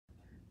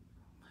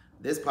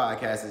This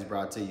podcast is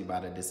brought to you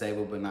by the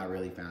Disabled But Not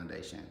Really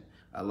Foundation,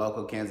 a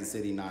local Kansas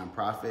City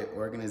nonprofit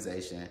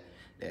organization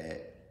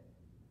that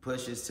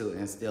pushes to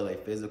instill a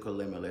physical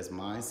limitless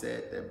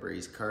mindset that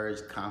breeds courage,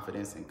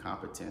 confidence, and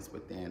competence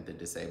within the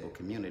disabled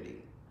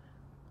community.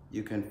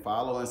 You can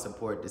follow and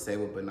support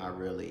Disabled But Not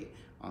Really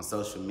on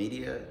social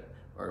media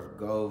or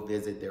go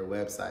visit their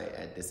website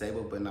at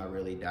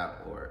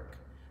disabledbutnotreally.org.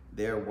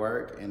 Their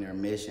work and their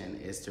mission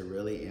is to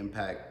really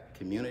impact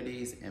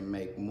communities and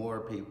make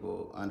more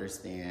people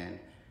understand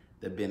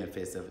the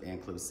benefits of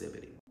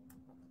inclusivity.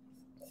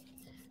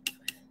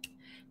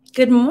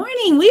 Good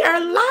morning. We are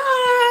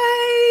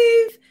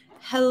live.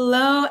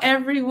 Hello,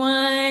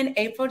 everyone.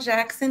 April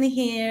Jackson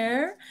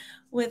here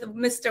with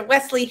Mr.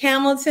 Wesley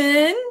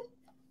Hamilton.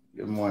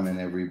 Good morning,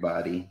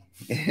 everybody.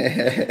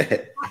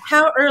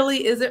 How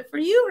early is it for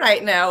you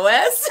right now,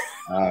 Wes?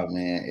 Oh,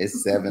 man,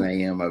 it's 7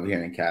 a.m. up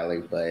here in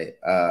Cali, but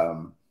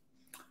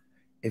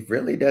it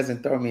really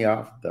doesn't throw me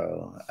off,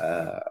 though.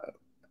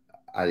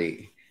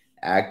 I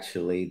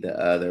actually, the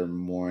other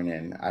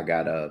morning, I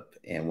got up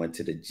and went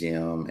to the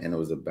gym, and it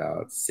was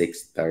about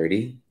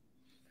 6:30.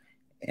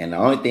 And the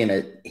only thing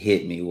that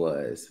hit me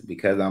was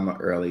because I'm an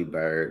early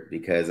bird,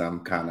 because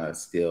I'm kind of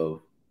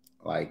still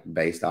like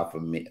based off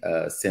of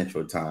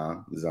Central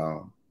Time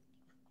Zone,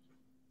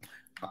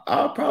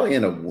 I'll probably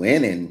end up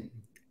winning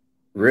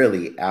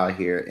really out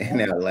here in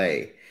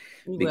LA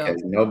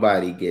because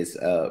nobody gets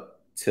up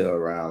till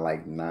around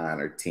like 9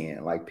 or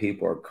 10. Like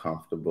people are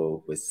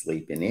comfortable with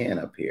sleeping in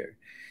up here.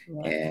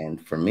 Yeah.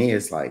 And for me,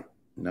 it's like,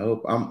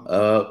 nope, I'm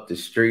up. The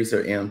streets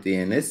are empty.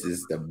 And this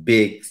is the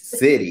big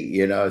city,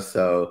 you know?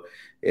 So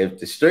if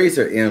the streets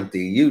are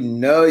empty, you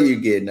know you're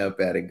getting up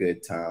at a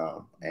good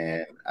time.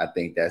 And I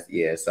think that's,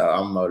 yeah. So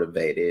I'm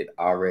motivated,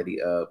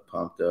 already up,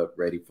 pumped up,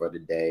 ready for the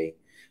day.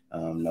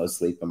 No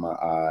sleep in my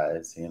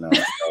eyes, you know.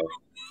 So,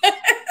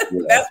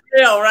 yeah. That's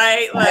real,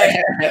 right?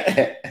 Like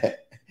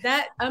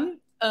that.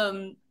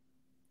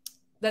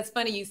 That's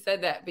funny you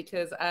said that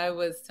because I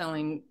was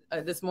telling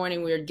this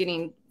morning we were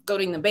going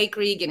to the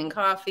bakery, getting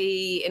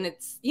coffee, and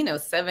it's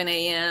 7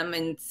 a.m.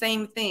 and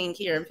same thing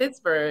here in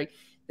Pittsburgh.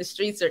 The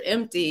streets are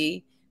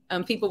empty.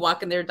 People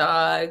walking their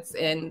dogs,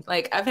 and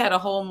like I've had a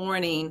whole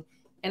morning,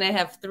 and I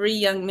have 3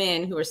 young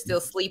men who are still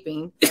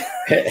sleeping.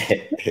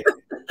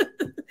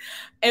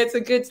 It's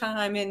a good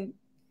time. And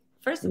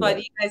first of all,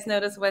 do you guys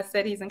notice Wes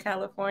said he's in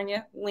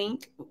California?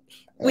 Wink.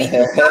 I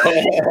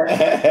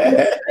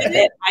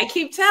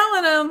keep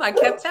telling him. I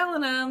kept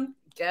telling him.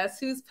 Guess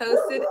who's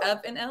posted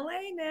up in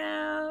LA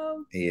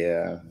now?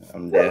 Yeah,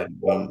 I'm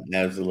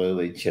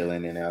absolutely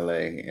chilling in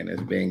LA, and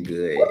it's been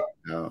good.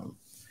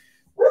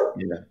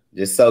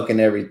 Just soaking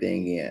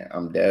everything in.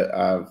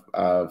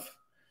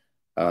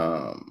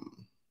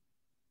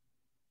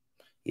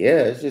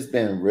 It's just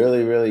been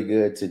really, really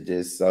good to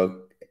just soak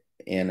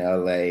in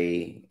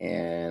LA.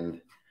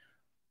 And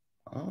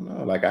I don't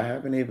know, like I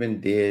haven't even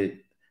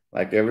did,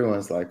 like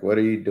everyone's like, what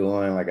are you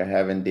doing? Like I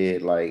haven't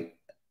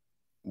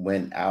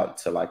went out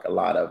to like a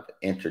lot of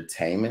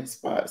entertainment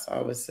spots, I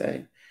would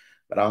say,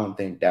 but I don't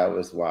think that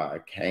was why I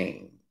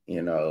came,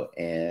 and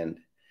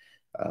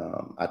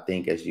I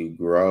think as you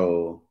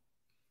grow,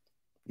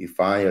 you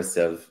find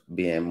yourself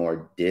being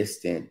more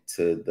distant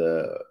to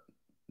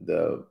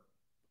the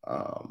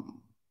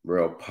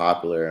real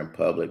popular and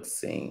public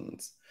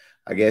scenes.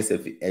 I guess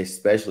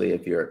especially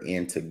if you're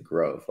into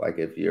growth, like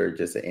if you're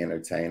just an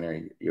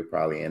entertainer, you're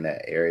probably in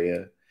that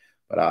area.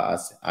 But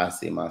I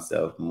see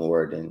myself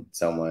more than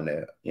someone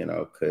that,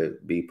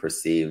 could be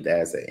perceived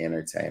as an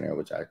entertainer,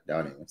 which I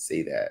don't even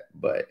see that.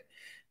 But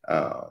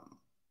so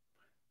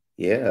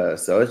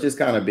it's just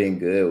kind of been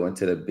good. Went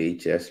to the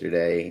beach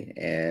yesterday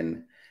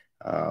and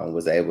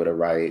was able to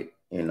write,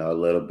 a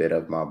little bit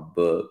of my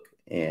book.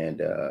 And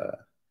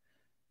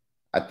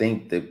I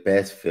think the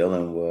best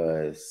feeling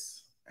was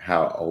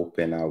how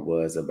open I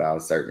was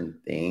about certain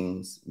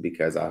things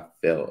because I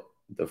felt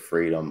the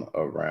freedom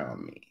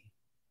around me.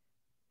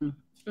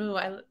 Oh,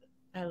 I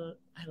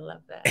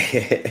love that.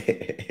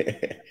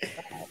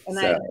 And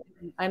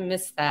I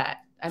miss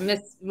that. I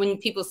miss when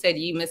people said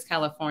you miss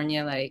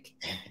California. Like,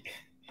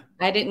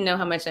 I didn't know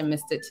how much I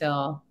missed it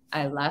till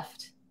I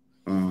left.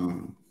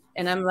 And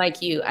I'm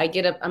like you. I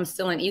get up. I'm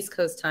still in East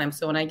Coast time.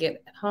 So when I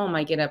get home,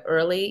 I get up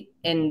early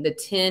and the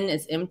tin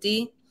is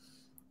empty.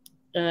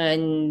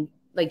 And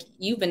like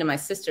you've been to my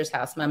sister's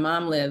house. My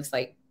mom lives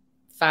like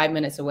 5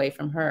 minutes away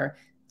from her.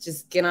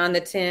 Just get on the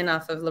tin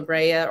off of La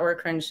Brea or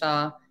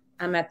Crenshaw.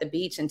 I'm at the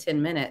beach in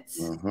 10 minutes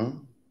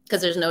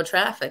because there's no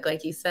traffic,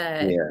 like you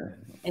said. Yeah.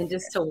 And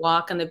just to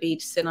walk on the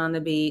beach, sit on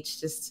the beach,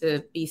 just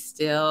to be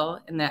still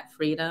and that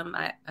freedom,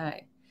 I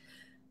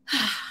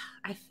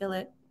feel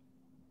it.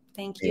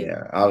 Thank you.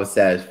 Yeah, I was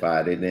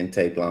satisfied. It didn't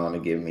take long to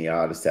give me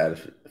all the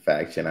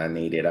satisfaction I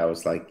needed. I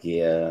was like,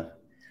 yeah,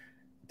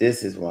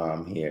 this is why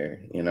I'm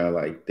here.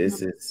 Like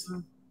this is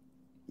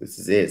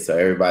it. So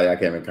everybody I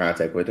came in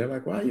contact with, they're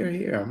like, why you're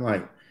here? I'm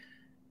like,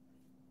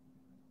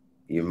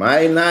 you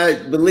might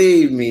not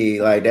believe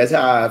me. Like, that's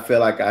how I feel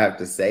like I have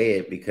to say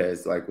it,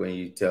 because like when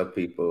you tell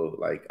people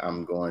like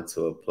I'm going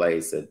to a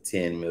place of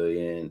 10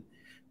 million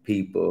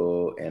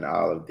people and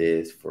all of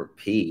this for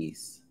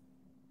peace.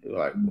 You're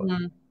like, what?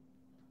 Mm-hmm.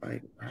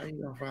 Like, how are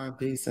you gonna find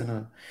peace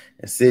in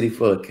a city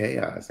full of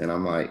chaos? And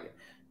I'm like,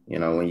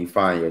 when you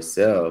find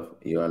yourself,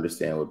 you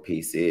understand what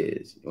peace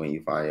is. When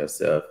you find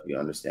yourself, you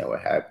understand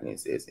what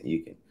happiness is, and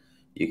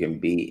you can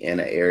be in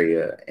an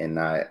area and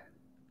not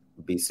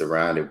be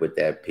surrounded with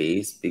that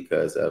peace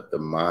because of the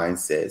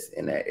mindsets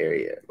in that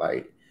area.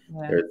 Like,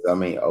 there's so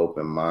many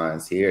open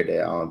minds here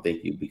that I don't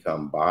think you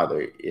become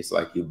bothered. It's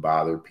like you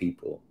bother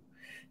people.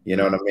 You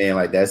know what I mean?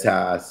 Like, that's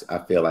how I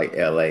feel like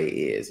LA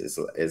is.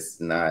 It's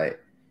not,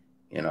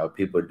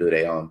 people do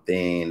their own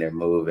thing. They're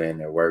moving,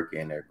 they're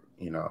working,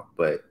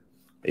 but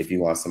if you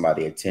want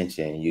somebody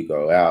attention, you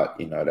go out,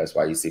 that's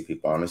why you see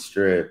people on the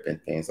strip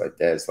and things like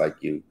that. It's like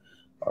you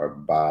are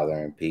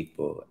bothering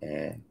people.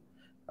 And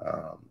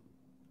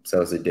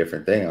so it's a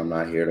different thing. I'm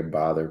not here to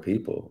bother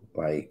people,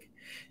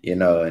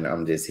 and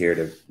I'm just here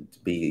to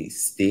be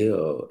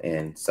still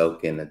and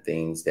soak in the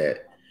things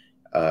that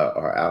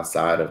are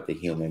outside of the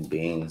human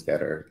beings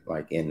that are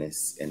like in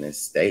this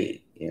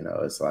state.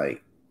 It's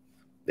like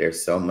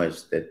there's so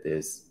much that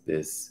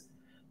this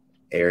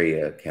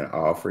area can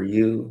offer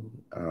you,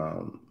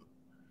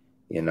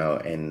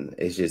 and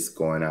it's just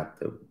going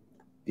out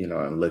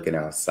and looking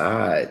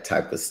outside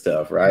type of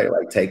stuff, right?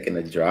 Like taking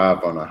a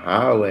drive on a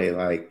highway,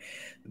 like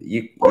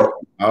you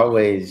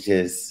always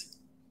just,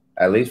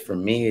 at least for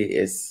me,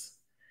 it's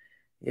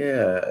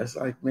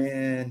like,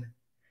 man,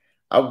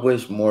 I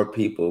wish more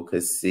people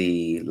could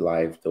see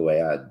life the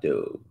way I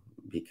do,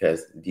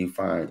 because you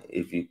find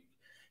if you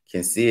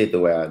can see it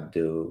the way I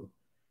do,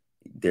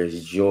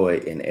 there's joy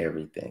in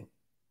everything.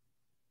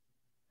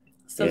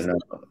 So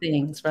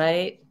things,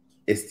 right?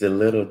 It's the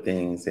little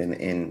things,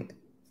 and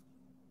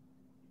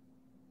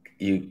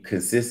you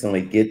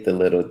consistently get the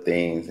little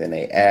things, and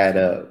they add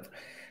up.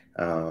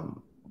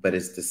 But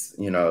it's this,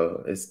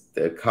 it's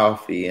the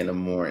coffee in the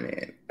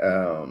morning.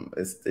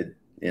 It's the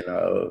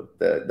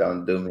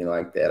don't do me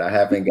like that. I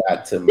haven't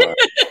got to my.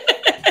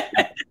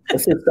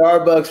 It's a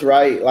Starbucks,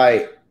 right?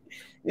 Like,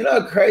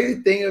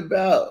 crazy thing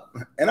about,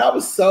 and I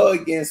was so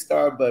against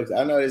Starbucks.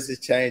 I know this is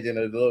changing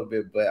a little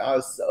bit, but I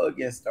was so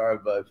against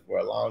Starbucks for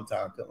a long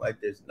time. Cause like,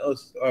 there's no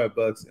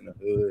Starbucks in the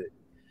hood.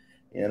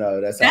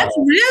 That's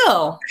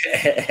real.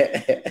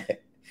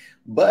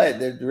 But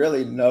there's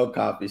really no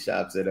coffee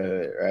shops in the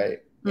hood, right?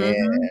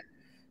 Mm-hmm.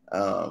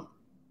 And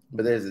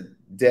but there's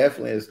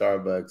definitely a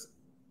Starbucks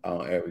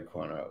on every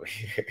corner over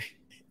here.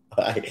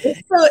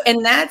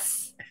 And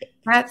that's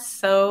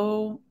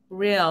so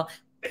real.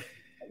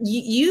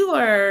 You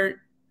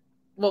are,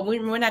 well,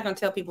 we're not going to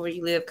tell people where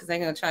you live because they're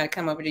going to try to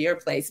come over to your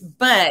place.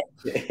 But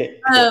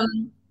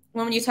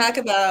when you talk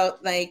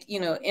about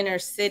inner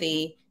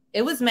city,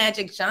 it was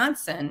Magic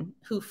Johnson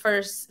who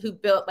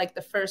built like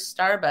the first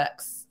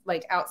Starbucks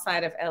like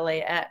outside of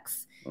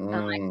LAX.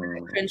 Like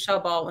where Crenshaw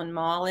Baldwin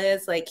Mall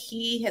is, like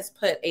he has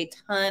put a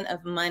ton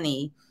of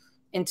money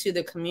into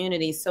the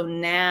community. So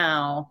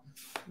now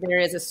there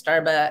is a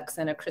Starbucks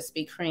and a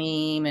Krispy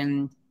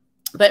Kreme,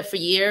 but for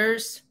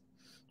years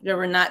there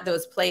were not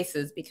those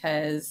places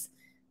because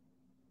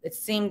it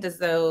seemed as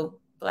though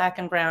black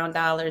and brown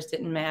dollars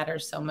didn't matter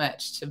so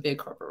much to big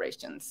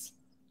corporations.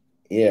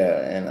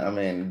 Yeah, and I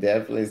mean,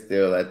 definitely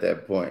still at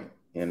that point,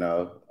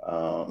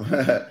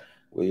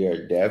 we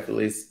are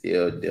definitely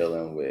still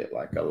dealing with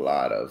like a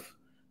lot of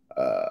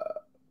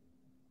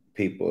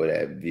people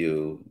that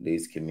view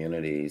these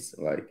communities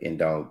and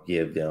don't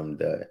give them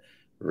the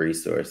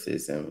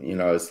resources. And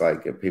it's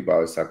like people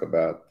always talk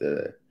about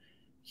the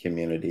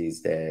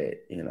communities that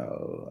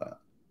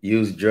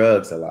use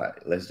drugs a lot.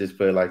 Let's just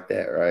put it like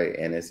that, right?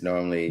 And it's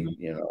normally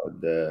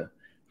the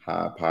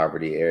high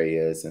poverty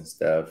areas and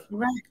stuff.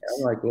 Right.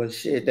 I'm like, well,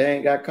 shit, they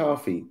ain't got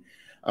coffee.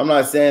 I'm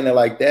not saying it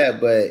like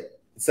that, but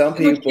some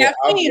people,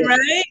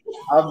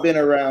 I've been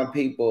around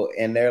people,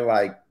 and they're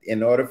like,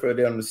 in order for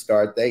them to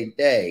start their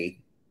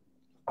day,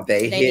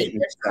 they hit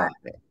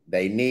something.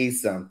 They need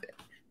something,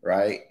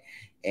 right?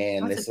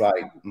 And it's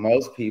like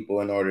most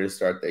people, in order to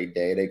start their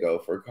day, they go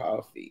for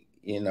coffee,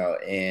 and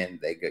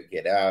they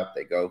get out,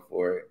 they go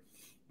for it.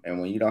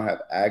 And when you don't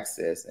have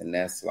access, and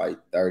that's like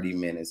 30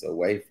 minutes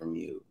away from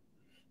you,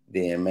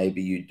 then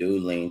maybe you do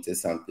lean to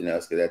something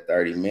else, because that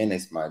 30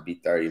 minutes might be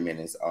 30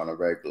 minutes on a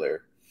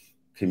regular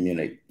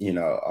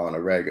on a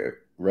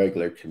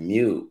regular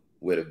commute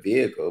with a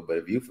vehicle. But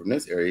if you're from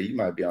this area, you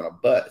might be on a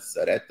bus.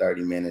 So that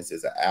 30 minutes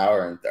is an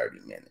hour and 30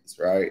 minutes,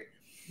 right?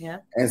 Yeah.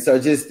 And so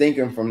just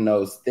thinking from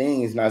those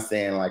things, not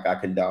saying like I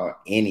condone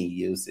any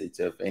usage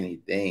of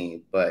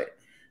anything, but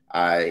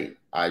I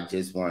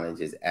just want to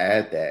just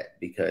add that,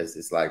 because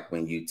it's like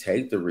when you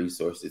take the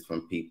resources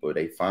from people,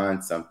 they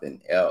find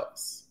something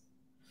else.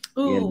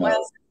 Ooh,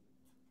 well,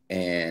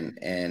 and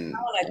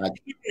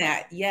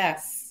that,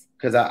 yes.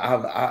 Because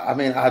I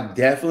mean, I've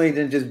definitely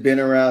just been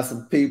around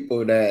some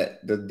people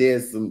that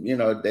did some,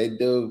 they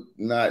do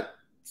not,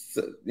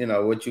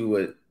 what you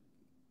would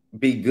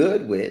be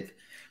good with,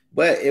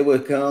 but it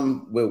would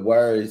come with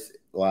words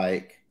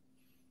like,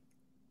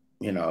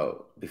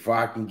 before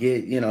I can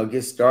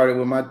get started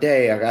with my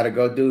day, I got to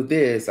go do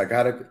this. I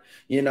got to,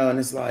 and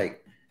it's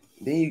like,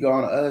 then you go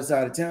on the other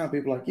side of town,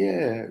 people are like,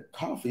 yeah,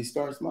 coffee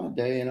starts my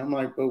day. And I'm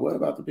like, but what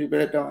about the people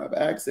that don't have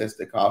access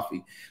to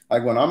coffee?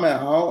 Like when I'm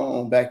at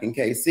home back in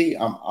KC,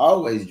 I'm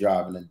always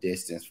driving a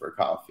distance for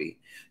coffee,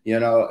 you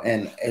know,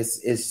 and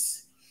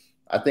it's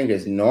I think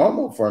it's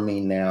normal for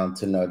me now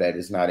to know that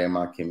it's not in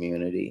my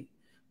community.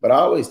 But I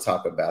always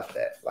talk about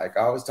that. Like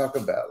I always talk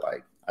about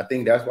like I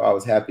think that's why I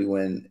was happy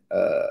when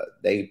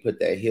they put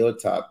that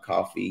Hilltop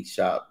coffee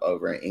shop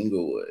over in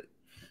Inglewood.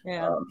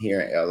 Yeah.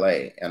 Here in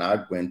LA. And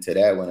I went to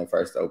that when it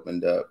first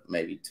opened up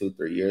maybe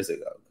 2-3 years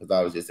ago because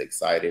I was just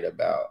excited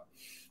about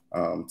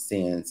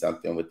seeing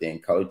something within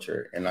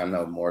culture. And I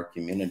know more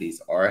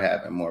communities are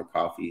having more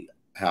coffee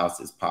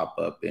houses pop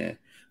up in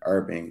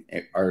urban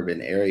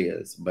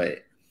areas.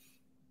 But,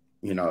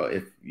 you know,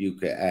 if you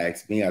could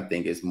ask me, I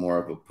think it's more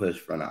of a push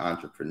from the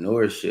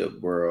entrepreneurship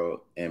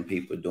world and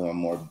people doing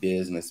more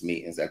business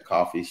meetings at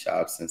coffee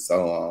shops and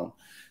so on,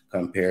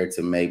 compared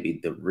to maybe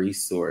the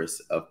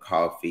resource of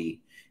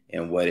coffee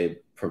and what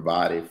it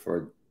provided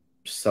for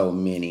so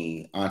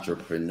many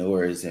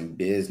entrepreneurs and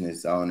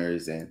business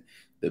owners and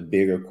the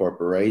bigger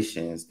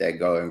corporations that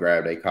go and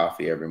grab their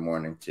coffee every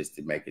morning just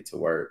to make it to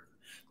work.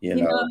 You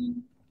know?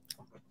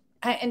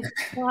 And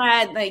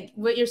Brad, like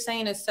what you're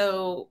saying is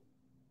so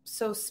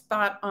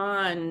spot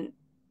on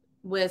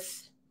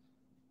with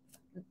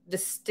the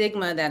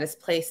stigma that is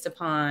placed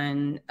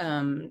upon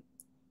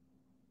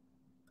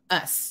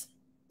us,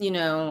 you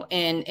know,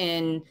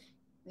 and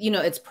you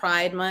know, it's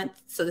Pride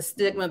Month. So the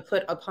stigma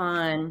put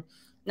upon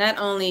not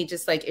only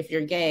just like if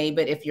you're gay,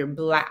 but if you're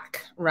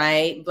Black,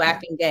 right?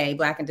 Black and gay,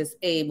 Black and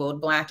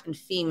disabled, Black and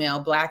female,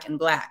 Black and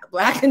Black,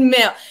 Black and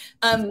male.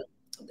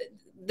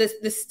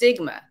 The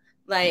stigma,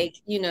 like,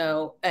 you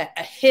know,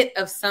 a hit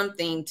of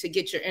something to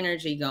get your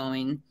energy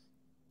going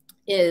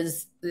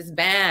is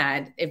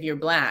bad if you're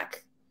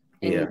Black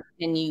and,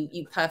 and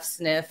you puff,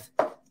 sniff,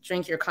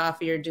 drink your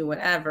coffee or do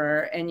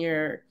whatever. And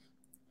you're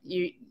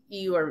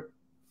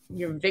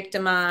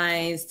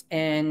victimized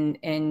and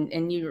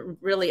you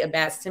really a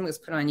bad stigma is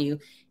put on you.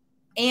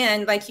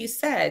 And like you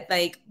said,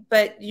 like,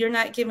 but you're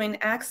not giving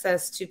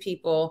access to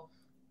people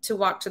to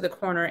walk to the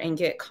corner and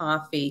get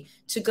coffee,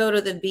 to go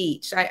to the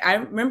beach. I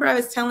remember I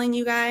was telling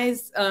you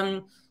guys,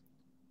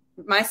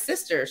 my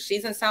sister,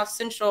 she's in South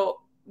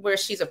Central where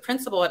she's a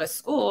principal at a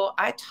school.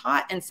 I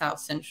taught in South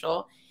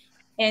Central.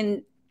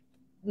 And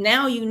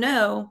now, you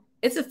know,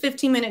 it's a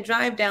 15-minute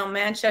drive down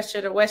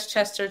Manchester to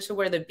Westchester to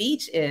where the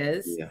beach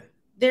is. Yeah.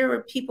 There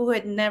were people who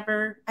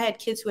I had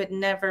kids who had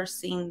never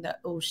seen the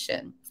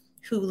ocean,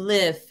 who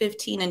live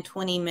 15 and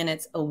 20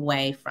 minutes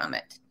away from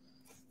it.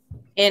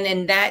 And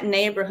in that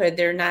neighborhood,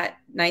 they're not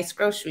nice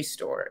grocery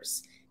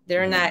stores.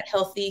 They're not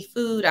healthy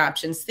food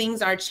options.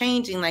 Things are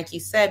changing, like you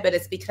said, but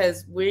it's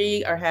because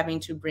we are having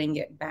to bring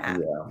it back.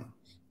 Yeah.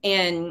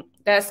 And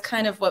that's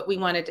kind of what we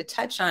wanted to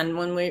touch on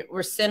when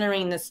we're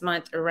centering this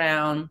month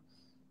around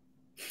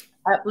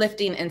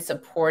uplifting and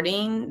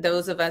supporting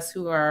those of us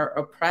who are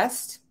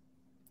oppressed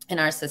in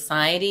our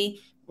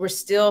society. We're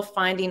still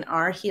finding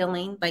our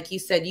healing. Like you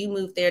said, you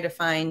moved there to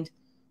find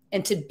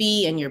and to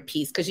be in your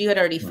peace because you had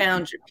already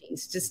found your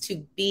peace, just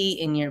to be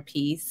in your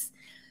peace.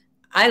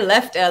 I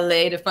left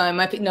LA to find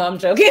my peace. No, I'm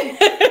joking.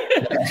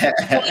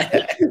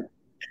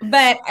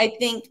 But I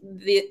think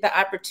the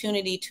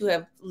opportunity to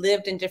have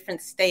lived in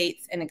different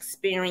states and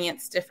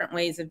experienced different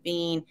ways of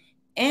being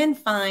and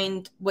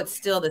find what's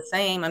still the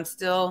same. I'm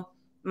still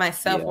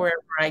myself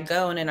wherever I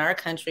go. And in our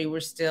country, we're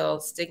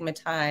still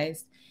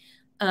stigmatized.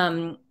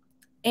 And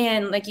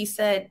like you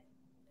said,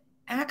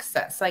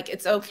 access, like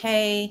it's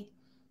okay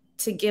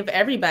to give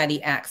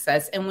everybody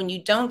access. And when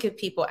you don't give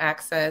people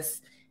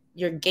access,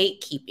 you're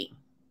gatekeeping.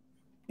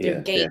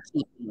 You're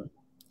gatekeeping.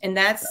 And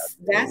that's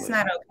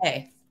not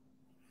okay.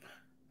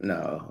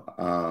 No.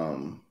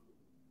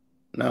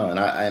 No,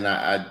 and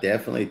I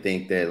definitely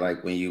think that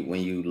like when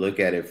you look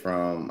at it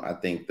from, I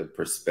think the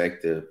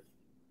perspective,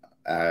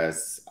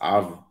 as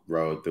I've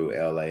rode through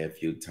LA a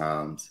few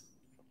times,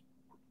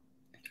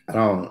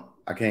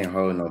 I can't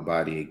hold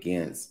nobody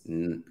against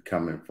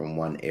coming from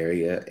one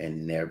area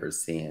and never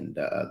seeing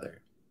the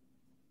other.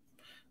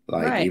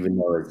 Like, even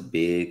though it's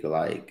big,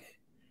 like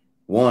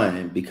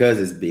one, because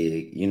it's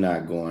big, you're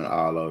not going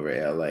all over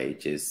LA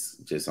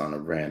just on a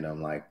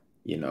random, like,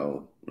 you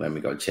know, let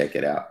me go check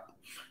it out.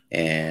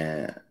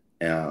 And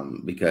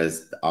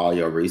because all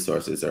your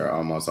resources are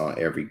almost on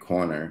every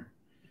corner,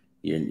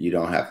 you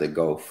don't have to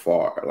go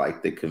far.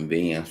 Like the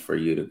convenience for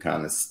you to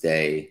kind of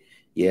stay.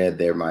 Yeah,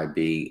 there might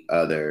be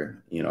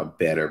other, you know,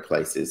 better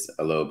places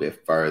a little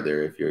bit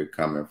further if you're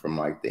coming from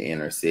like the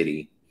inner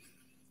city.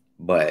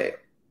 But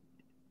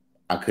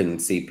I couldn't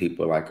see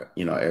people like,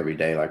 you know, every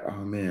day, like,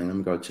 oh man, let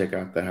me go check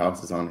out the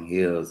houses on the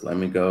hills. Let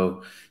me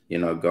go, you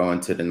know, go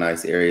into the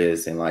nice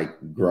areas and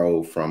like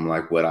grow from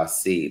like what I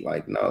see.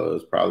 Like, no, it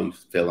was probably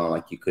feeling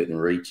like you couldn't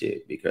reach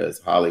it because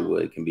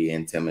Hollywood can be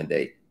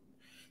intimidating.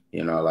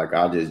 You know, like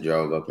I just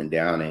drove up and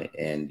down it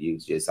and you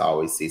just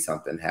always see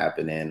something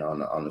happening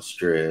on the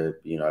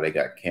strip. You know, they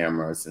got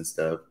cameras and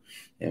stuff.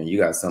 And you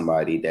got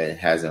somebody that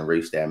hasn't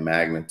reached that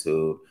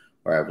magnitude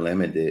or have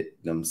limited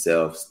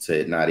themselves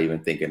to not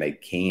even thinking they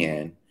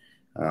can,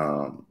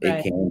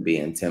 it can be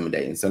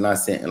intimidating. So not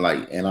saying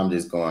like, and I'm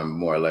just going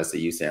more or less to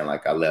you saying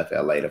like I left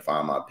LA to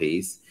find my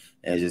peace.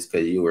 And just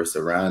because you were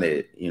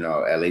surrounded, you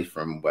know, at least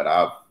from what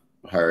I've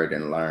heard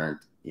and learned,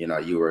 you know,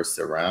 you were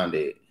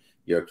surrounded,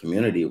 your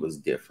community was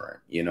different.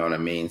 You know what I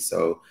mean?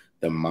 So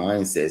the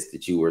mindsets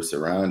that you were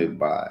surrounded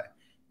by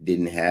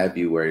didn't have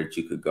you where that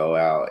you could go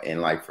out.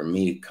 And like for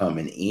me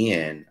coming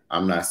in,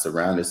 I'm not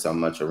surrounded so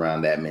much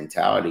around that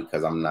mentality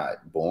because I'm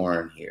not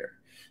born here.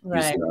 You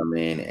see what I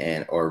mean?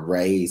 And or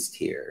raised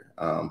here.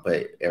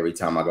 But every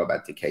time I go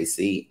back to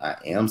KC, I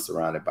am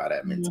surrounded by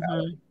that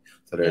mentality.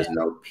 So there's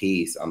no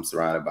peace. I'm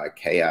surrounded by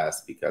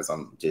chaos because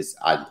I'm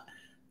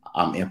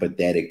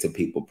empathetic to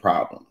people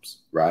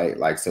problems, right?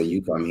 Like, so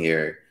you come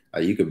here,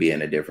 you could be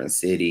in a different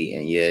city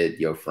and yet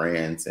your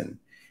friends and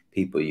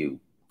people you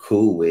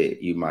cool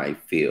with, you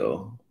might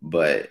feel,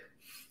 but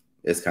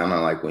it's kind of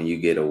like when you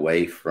get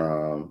away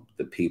from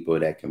the people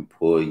that can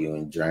pull you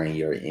and drain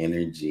your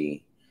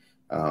energy,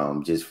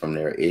 just from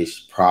their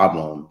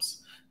problems,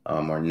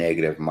 or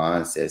negative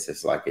mindsets,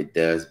 it's like it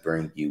does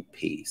bring you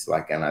peace.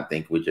 Like, and I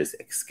think we're just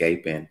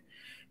escaping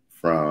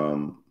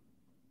from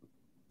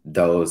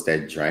those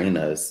that drain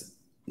us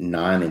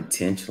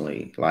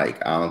non-intentionally.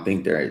 Like, I don't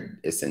think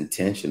it's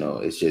intentional.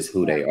 It's just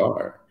who they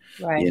are,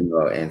 you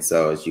know? And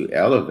so as you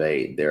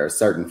elevate, there are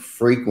certain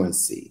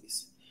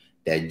frequencies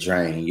that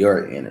drain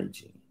your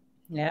energy.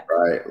 Yeah.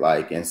 Right.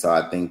 Like, and so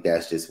I think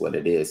that's just what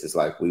it is. It's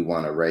like we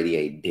want to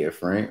radiate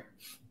different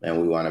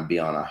and we want to be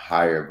on a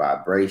higher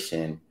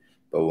vibration.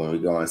 But when we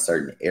go in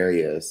certain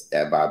areas,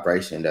 that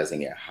vibration doesn't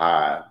get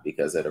high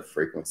because of the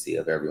frequency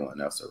of everyone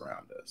else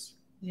around us.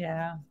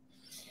 Yeah.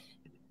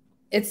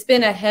 It's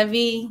been a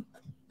heavy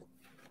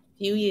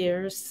few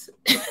years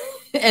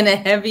and a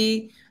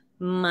heavy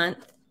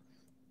month.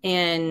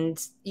 And,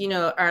 you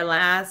know,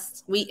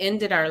 we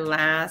ended our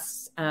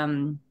last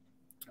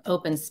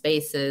open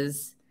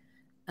spaces.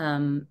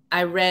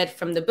 I read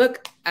from the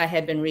book I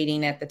had been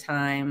reading at the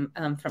time,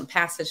 from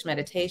Passage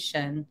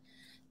Meditation,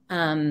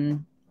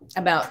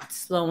 about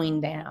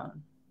slowing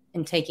down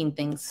and taking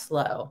things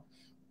slow.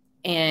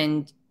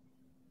 And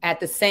at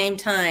the same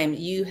time,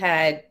 you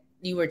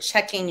were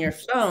checking your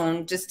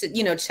phone just to,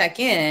 you know, check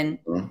in.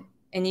 Mm-hmm.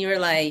 And you were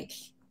like,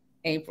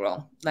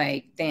 April,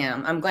 like,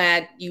 damn, I'm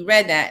glad you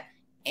read that.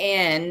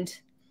 And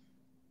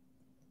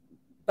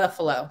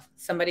Buffalo,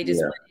 somebody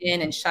just went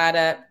in and shot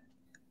up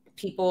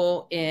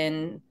people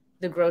in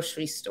the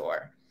grocery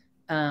store.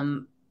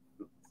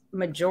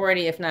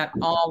 Majority, if not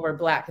all, were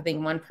Black. I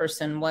think one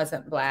person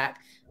wasn't Black.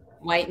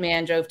 White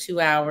man drove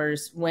 2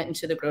 hours, went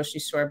into the grocery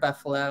store,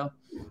 Buffalo,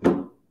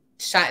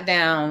 shot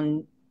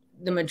down.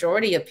 The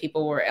majority of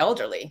people were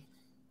elderly.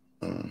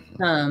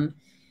 Mm-hmm.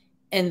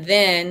 And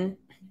then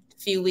a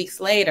few weeks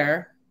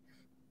later,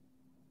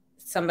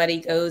 somebody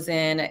goes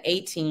in, an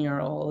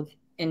 18-year-old.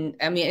 And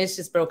I mean, it's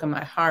just broken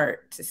my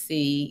heart to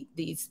see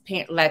these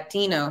the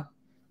Latino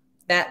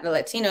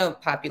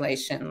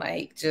population,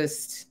 like,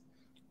 just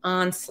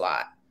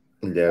onslaught.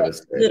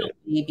 Devastated.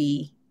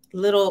 Like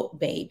little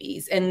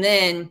babies. And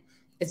then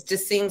it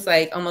just seems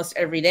like almost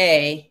every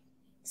day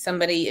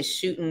somebody is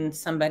shooting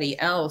somebody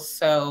else.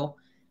 So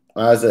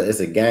it's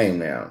a game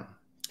now.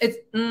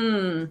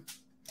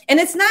 And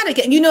it's not a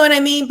game, you know what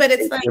I mean? But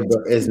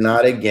it's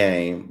not a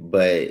game,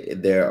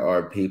 but there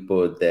are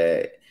people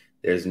that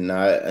there's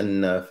not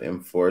enough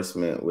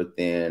enforcement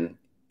within,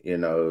 you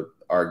know,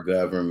 our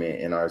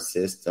government and our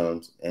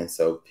systems. And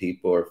so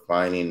people are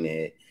finding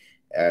it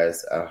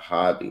as a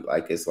hobby.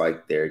 Like, it's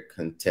like they're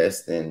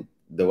contesting.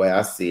 The way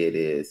I see it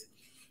is,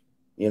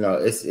 you know,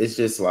 it's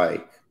just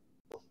like,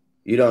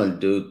 you don't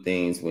do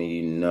things when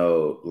you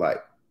know,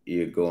 like,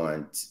 you're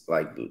going to,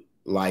 like,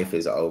 life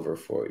is over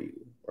for you,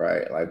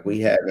 right? Like, we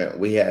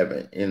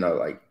haven't, you know,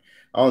 like,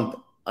 I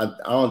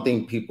don't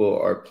think people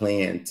are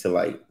playing to,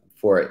 like,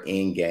 for an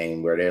end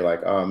game where they're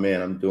like, oh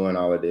man, I'm doing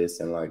all of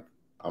this and like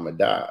I'm gonna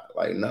die.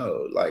 Like,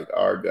 no, like,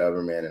 our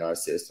government and our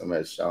system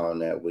has shown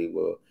that we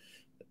will,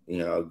 you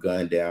know,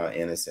 gun down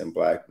innocent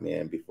Black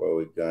men before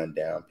we gun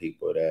down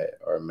people that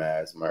are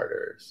mass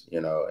murderers, you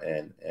know,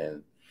 and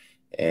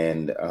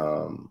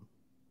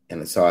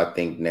so I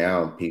think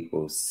now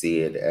people see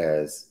it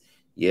as,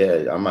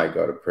 yeah, I might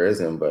go to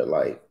prison, but,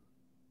 like,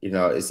 you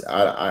know, it's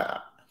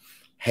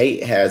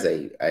hate has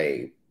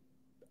a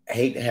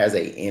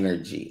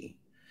energy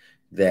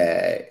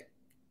that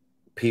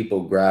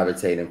people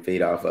gravitate and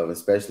feed off of,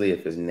 especially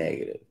if it's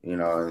negative, you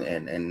know,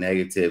 and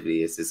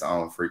negativity is its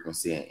own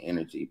frequency and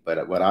energy.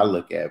 But what I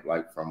look at,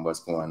 like, from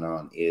what's going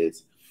on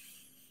is,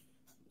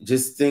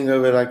 just think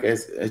of it like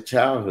as a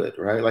childhood,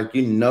 right? Like,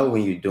 you know,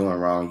 when you're doing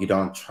wrong, you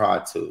don't try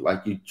to,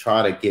 like, you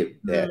try to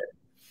get better.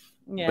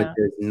 Yeah. But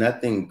there's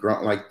nothing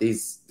like the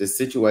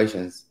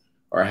situations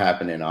are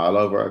happening all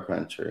over our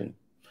country.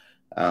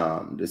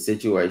 The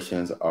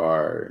situations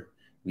are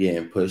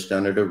getting pushed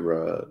under the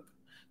rug.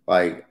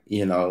 Like,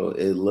 you know,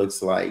 it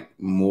looks like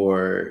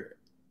more.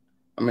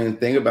 I mean,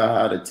 think about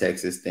how the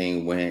Texas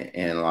thing went,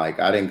 and, like,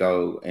 I didn't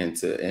go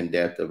in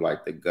depth of,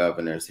 like, the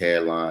governor's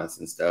headlines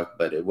and stuff,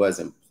 but it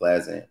wasn't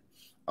pleasant.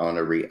 on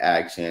a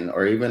reaction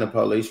or even a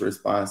police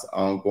response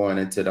on going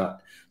into the,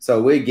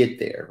 so we get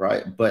there,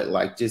 right? But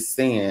like just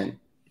saying,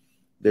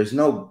 there's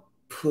no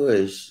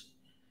push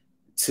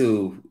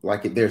to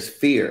like, there's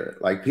fear,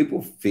 like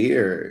people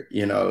fear,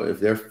 you know, if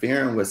they're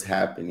fearing what's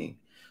happening,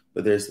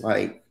 but there's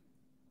like,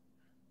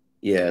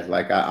 yeah,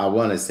 like I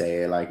want to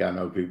say it, like I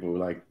know people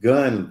like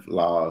gun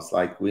laws,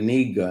 like we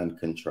need gun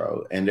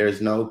control, and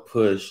there's no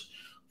push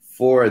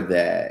for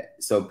that.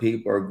 So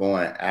people are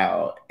going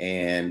out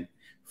and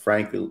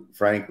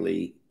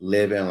frankly,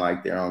 living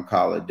like they're on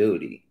Call of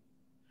Duty,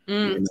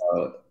 you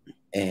know,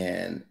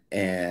 and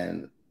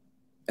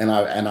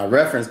I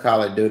reference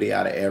Call of Duty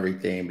out of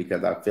everything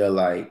because I feel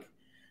like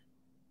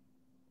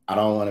I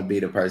don't want to be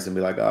the person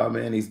be like, oh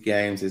man, these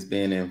games is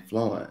being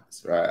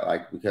influenced, right?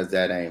 Like, because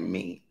that ain't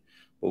me.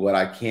 But what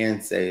I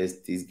can say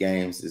is these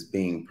games is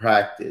being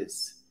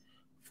practiced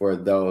for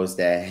those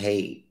that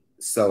hate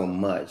so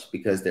much,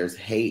 because there's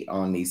hate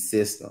on these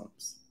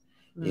systems,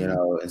 you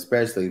know,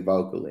 especially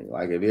vocally.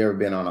 Like, if you ever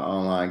been on an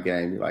online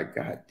game, you're like,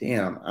 God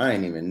damn, I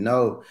didn't even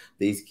know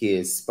these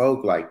kids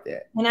spoke like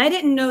that. And I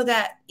didn't know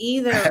that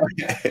either.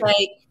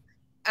 Like,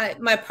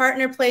 my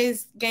partner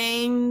plays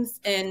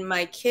games, and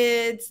my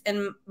kids,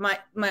 and my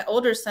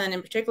older son,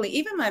 and particularly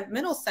even my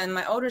middle son,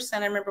 my older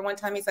son, I remember one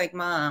time he's like,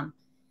 Mom,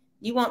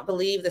 you won't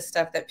believe the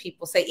stuff that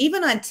people say,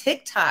 even on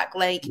TikTok.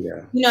 Like,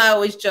 you know, I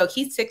always joke,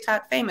 he's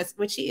TikTok famous,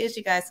 which he is,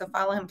 you guys, so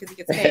follow him because he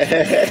gets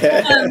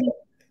paid.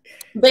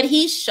 But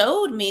he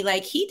showed me,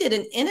 like, he did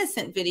an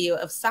innocent video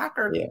of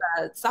soccer,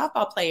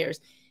 softball players.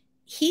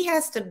 He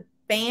has to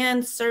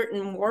ban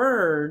certain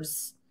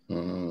words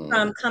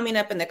from coming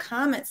up in the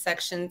comment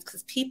sections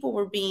because people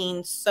were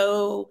being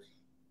so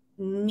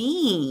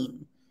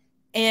mean.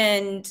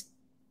 And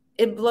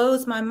it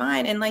blows my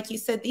mind. And like you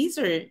said, these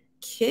are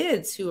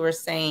kids who are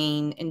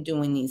saying and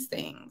doing these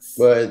things.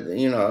 But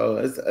you know,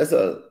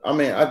 I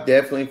mean, I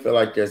definitely feel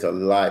like there's a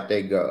lot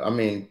they go. I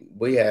mean,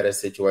 we had a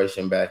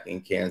situation back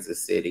in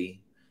Kansas City.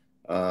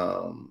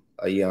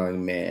 A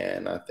young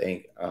man, I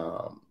think,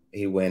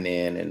 he went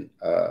in and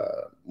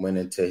went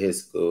into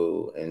his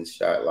school and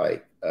shot,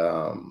 like,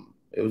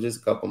 it was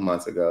just a couple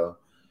months ago.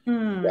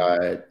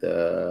 Shot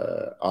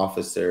the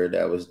officer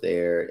that was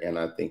there, and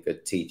I think a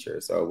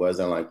teacher. So it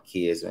wasn't like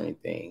kids or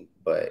anything,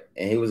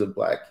 and he was a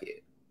Black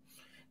kid.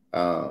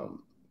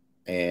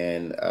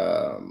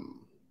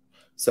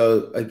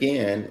 So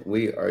again,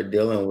 we are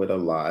dealing with a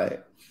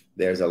lot.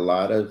 There's a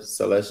lot of,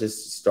 so let's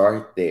just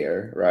start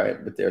there,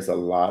 right? But there's a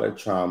lot of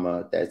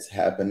trauma that's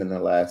happened in the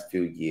last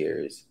few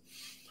years.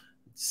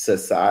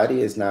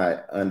 Society is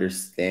not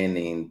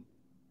understanding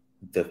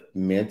the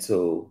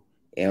mental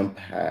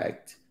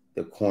impact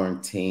the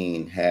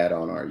quarantine had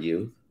on our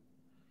youth.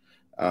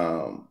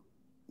 You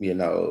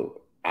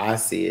know, I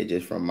see it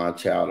just from my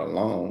child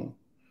alone,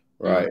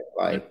 right?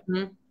 Like,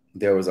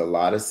 there was a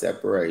lot of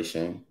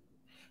separation,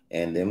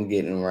 and them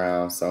getting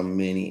around so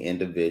many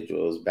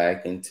individuals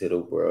back into the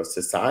world.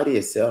 Society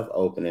itself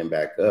opening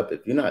back up.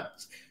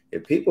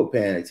 If people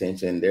paying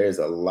attention, there's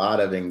a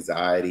lot of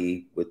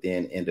anxiety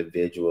within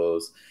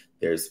individuals.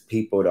 There's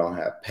people don't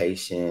have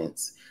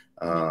patience.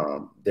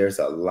 There's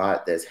a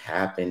lot that's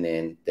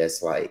happening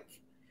that's like,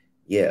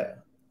 yeah,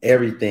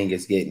 everything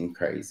is getting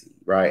crazy,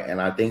 right?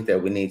 And I think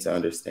that we need to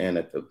understand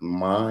that the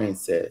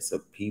mindsets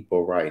of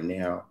people right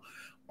now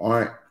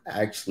aren't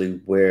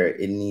actually where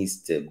it needs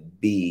to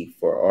be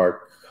for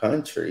our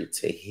country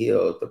to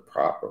heal the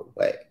proper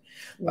way.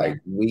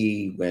 Like,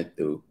 we went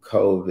through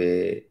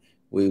COVID,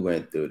 we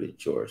went through the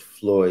George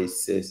Floyd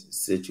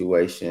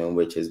situation,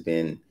 which has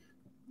been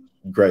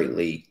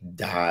greatly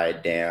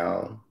died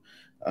down,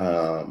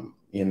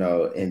 you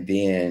know, and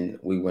then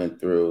we went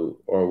through,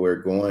 or we're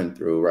going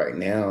through right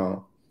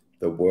now,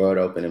 the world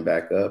opening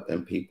back up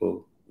and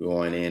people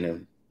going in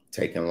and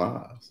taking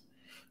lives.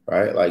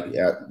 Right? Like,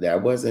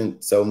 that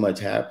wasn't so much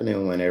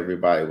happening when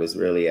everybody was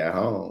really at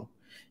home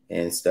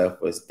and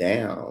stuff was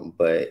down.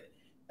 But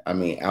I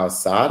mean,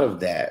 outside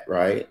of that,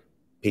 right?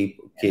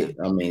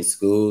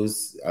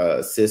 Schools,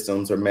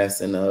 systems are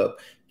messing up.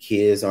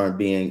 Kids aren't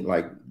being,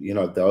 like, you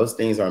know, those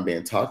things aren't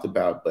being talked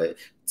about, but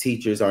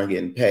teachers aren't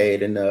getting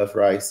paid enough,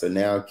 right? So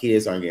now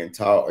kids aren't getting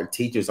taught, or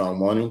teachers aren't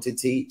wanting to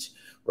teach,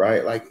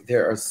 right? Like,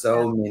 there are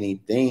so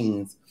many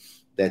things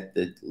that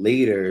the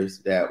leaders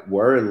that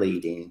were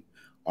leading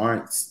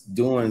aren't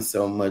doing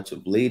so much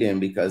of leading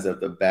because of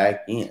the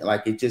back end.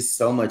 Like, it just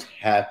so much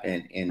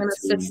happened in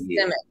it's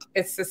systemic.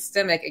 It's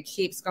systemic. It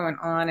keeps going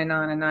on and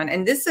on and on.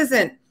 And this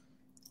isn't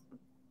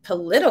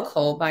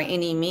political by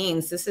any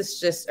means. This is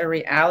just a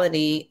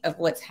reality of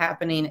what's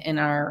happening in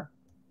our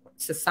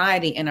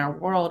society, in our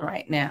world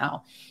right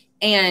now.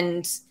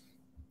 And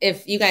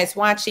if you guys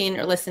watching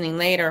or listening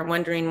later are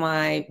wondering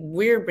why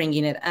we're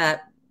bringing it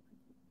up,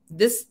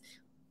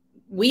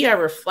 we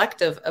are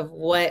reflective of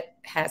what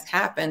has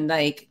happened.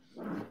 Like,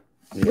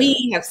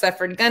 we have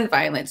suffered gun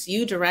violence,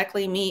 you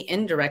directly, me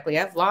indirectly.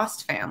 I've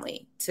lost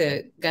family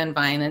to gun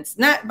violence,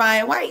 not by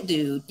a white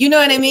dude. You know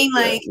what I mean?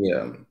 Like,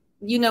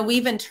 you know,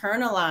 we've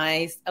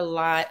internalized a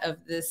lot of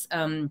this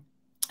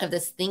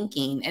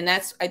thinking. And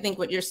that's, I think,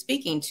 what you're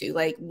speaking to.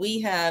 Like,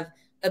 we have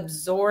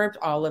absorbed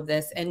all of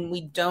this, and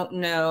we don't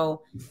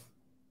know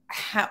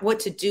what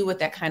to do with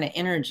that kind of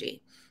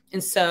energy.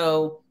 And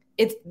so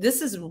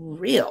this is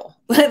real.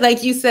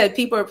 Like you said,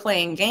 people are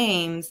playing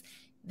games.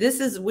 This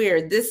is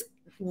weird. This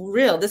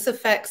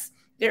affects,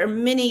 there are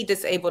many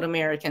disabled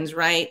Americans,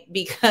 right?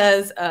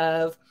 Because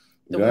of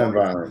the gun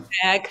violence.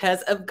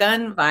 Because of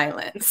gun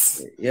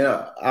violence.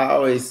 Yeah, I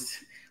always,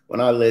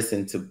 when I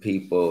listen to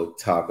people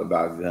talk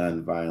about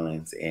gun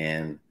violence,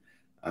 and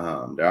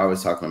they're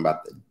always talking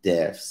about the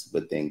deaths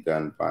within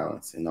gun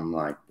violence, and I'm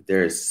like,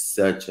 there is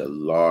such a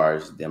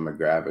large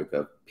demographic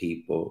of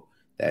people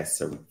that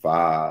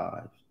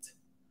survived,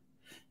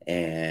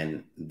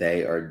 and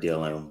they are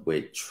dealing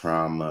with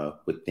trauma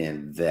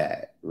within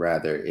that.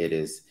 Rather, it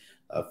is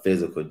a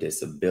physical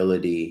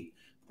disability,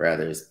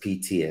 rather it's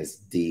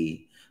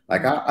PTSD.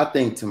 Like I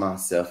think to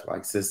myself,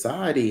 like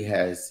society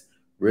has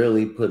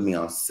really put me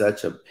on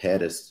such a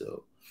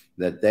pedestal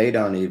that they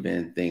don't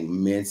even think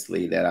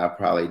mentally that I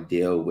probably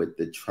deal with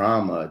the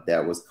trauma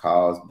that was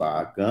caused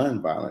by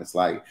gun violence.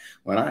 Like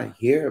when I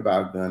hear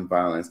about gun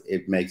violence,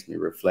 it makes me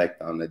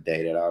reflect on the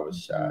day that I was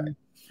shot.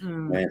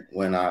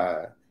 When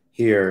I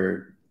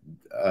hear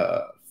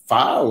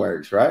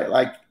fireworks, right?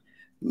 Like,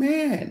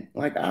 man,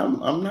 like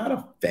I'm not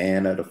a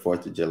fan of the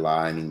 4th of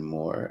July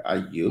anymore.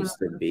 I used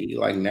to be.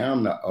 Like now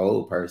I'm the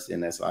old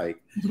person that's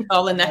like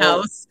all in the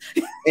house.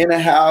 In a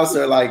house,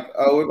 or like,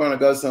 oh, we're gonna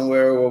go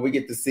somewhere where we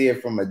get to see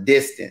it from a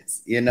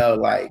distance,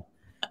 like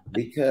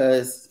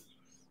because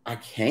I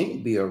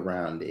can't be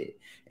around it.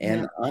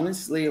 And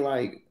honestly,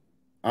 like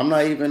I'm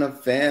not even a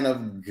fan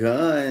of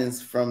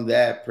guns from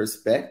that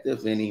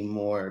perspective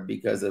anymore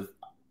because of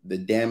the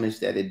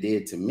damage that it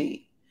did to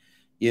me.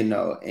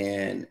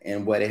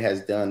 And what it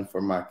has done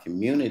for my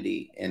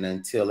community. And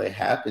until it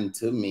happened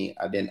to me,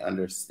 I didn't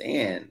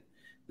understand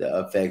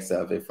the effects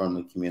of it from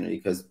the community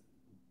because,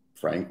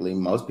 frankly,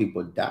 most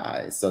people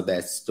die. So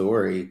that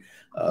story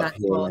of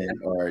healing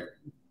or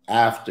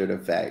after the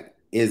fact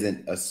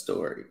isn't a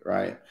story,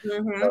 right?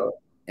 So,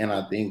 and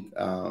I think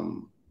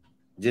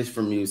just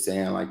from you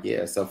saying like,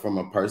 yeah, so from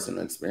a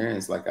personal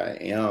experience, like I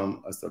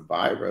am a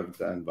survivor of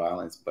gun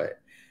violence,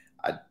 but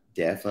I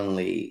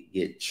definitely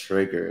get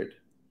triggered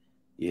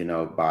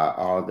by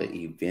all the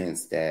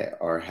events that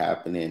are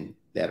happening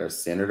that are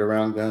centered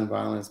around gun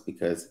violence,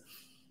 because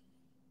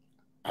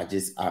I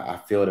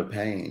feel the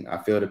pain. I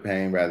feel the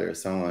pain rather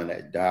it's someone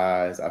that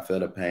dies. I feel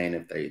the pain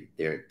if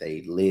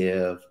they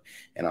live,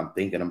 and I'm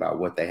thinking about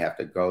what they have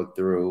to go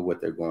through,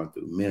 what they're going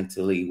through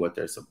mentally, what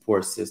their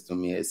support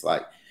system is.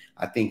 Like,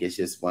 I think it's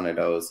just one of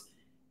those,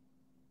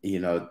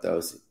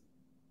 those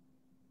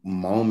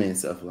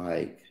moments of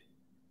like,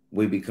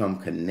 we become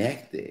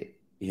connected.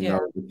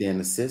 Within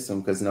the system,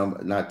 because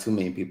not too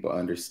many people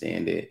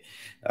understand it.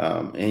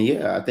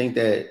 And I think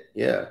that,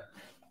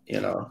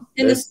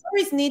 and the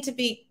stories need to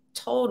be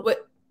told.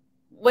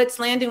 What's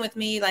landing with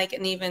me, like,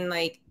 and even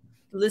like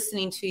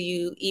listening to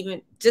you,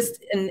 even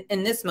just in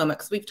this moment,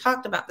 because we've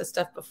talked about this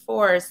stuff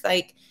before. It's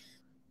like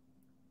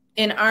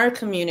in our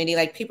community,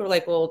 like people are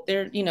like, well,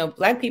 they're,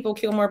 Black people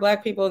kill more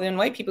Black people than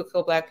white people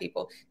kill Black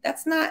people.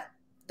 That's not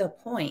the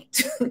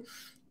point.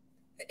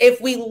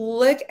 If we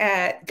look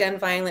at gun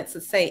violence,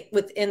 let's say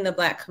within the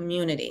Black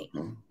community,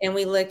 and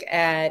we look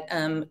at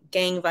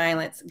gang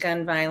violence,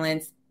 gun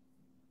violence,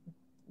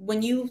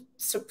 when you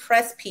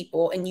suppress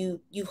people and you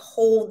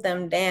hold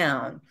them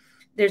down,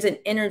 there's an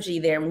energy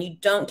there. When you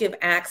don't give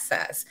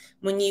access,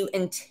 when you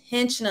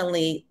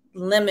intentionally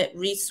limit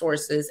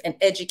resources and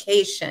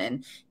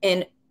education,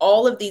 and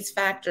all of these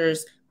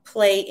factors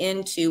play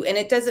into, and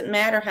it doesn't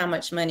matter how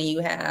much money you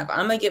have.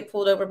 I'm going to get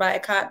pulled over by a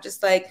cop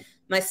just like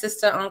my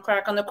sister on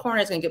crack on the corner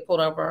is going to get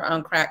pulled over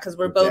on crack because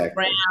we're both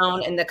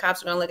brown and the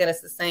cops are going to look at us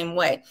the same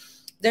way.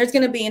 There's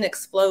going to be an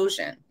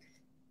explosion.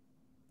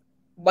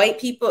 White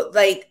people,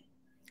 like,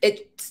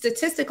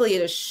 statistically,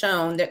 it is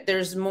shown that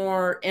there's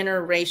more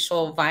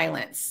interracial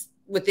violence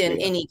within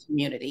any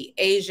community,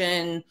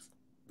 Asian,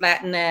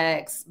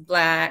 Latinx,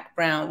 Black,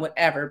 brown,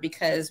 whatever,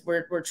 because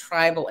we're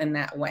tribal in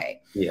that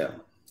way. Yeah.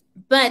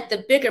 But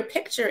the bigger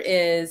picture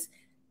is,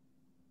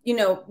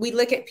 we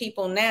look at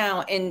people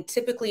now, and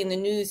typically in the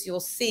news, you'll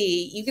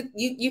see,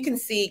 you can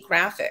see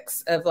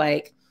graphics of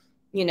like,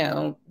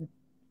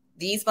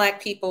 these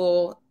Black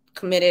people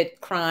committed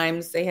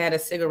crimes. They had a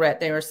cigarette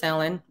they were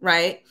selling,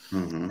 right?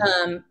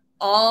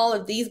 All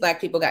of these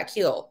Black people got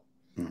killed.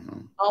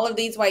 All of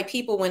these white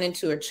people went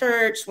into a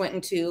church, went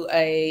into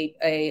a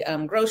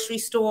grocery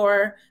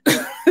store.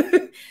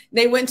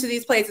 They went to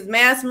these places,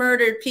 mass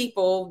murdered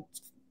people.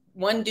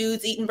 One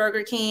dude's eating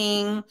Burger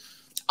King.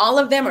 All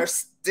of them are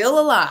still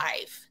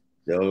alive.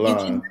 You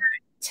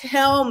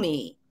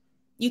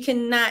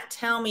cannot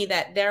tell me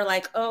that they're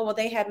like, oh, well,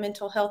 they had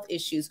mental health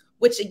issues,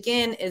 which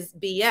again is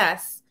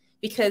BS,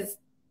 because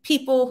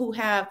people who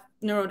have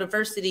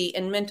neurodiversity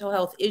and mental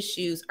health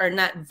issues are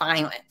not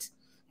violent.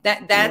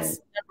 That's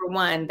number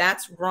one.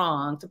 That's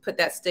wrong to put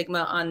that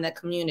stigma on the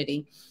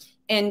community.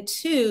 And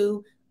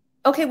two,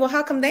 okay, well,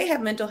 how come they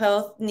have mental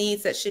health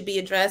needs that should be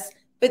addressed,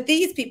 but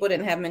these people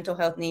didn't have mental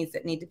health needs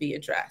that need to be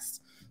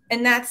addressed?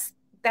 And that's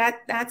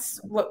that's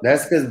what.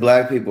 That's because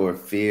Black people are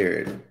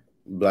feared.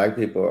 Black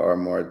people are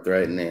more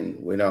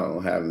threatening. We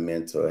don't have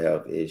mental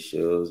health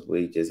issues.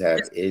 We just have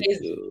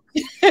issues.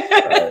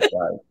 Right?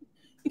 Like,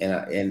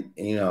 and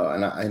you know,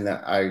 and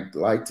I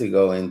like to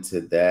go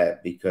into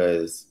that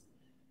because,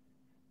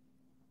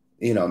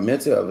 you know,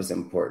 mental health is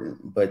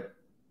important, but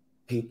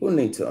people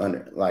need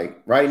to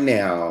like right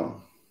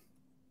now.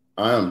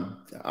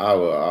 I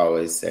will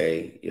always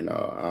say, you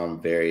know,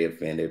 I'm very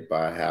offended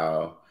by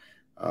how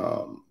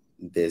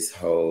this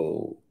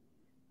whole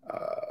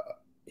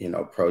you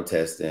know,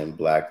 protesting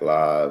Black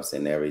lives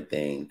and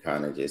everything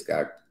kind of just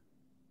got,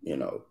 you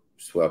know,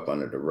 swept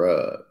under the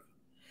rug.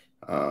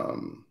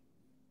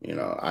 You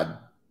know, I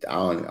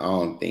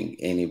don't think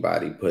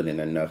anybody put in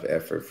enough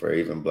effort for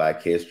even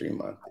Black History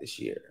Month this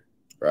year,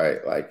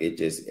 right? Like it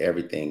just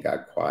everything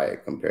got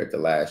quiet compared to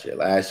last year.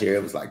 Last year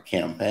it was like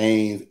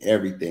campaigns,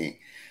 everything.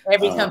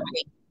 Every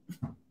company,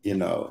 you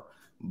know,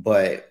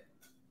 but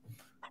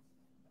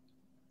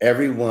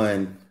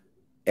everyone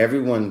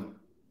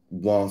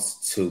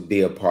wants to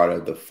be a part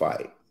of the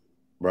fight,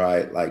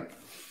 right? Like,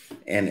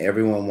 and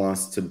everyone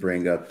wants to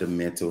bring up the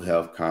mental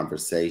health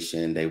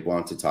conversation. They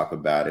want to talk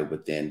about it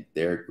within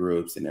their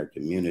groups and their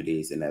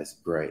communities, and that's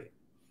great.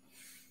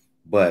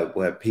 But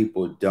what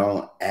people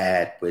don't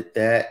add with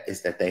that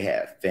is that they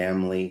have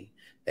family,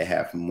 they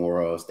have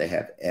morals, they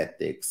have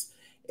ethics,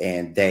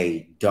 and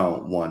they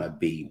don't want to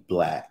be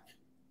Black.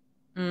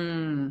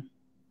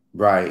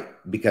 Right?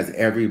 Because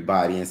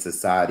everybody in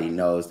society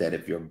knows that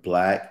if you're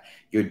Black,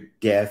 you're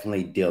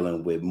definitely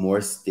dealing with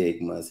more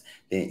stigmas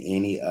than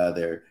any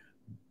other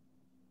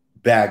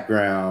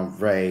background,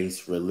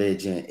 race,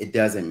 religion. It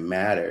doesn't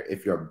matter.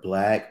 If you're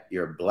Black,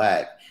 you're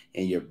Black,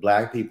 and your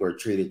Black people are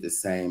treated the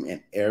same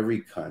in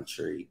every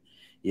country,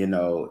 you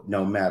know,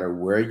 no matter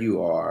where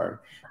you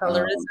are.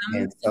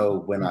 And so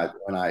when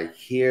I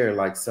hear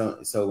like,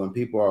 so when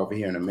people are over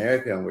here in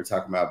America and we're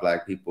talking about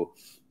Black people,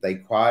 they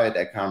quiet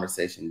that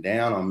conversation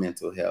down on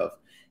mental health.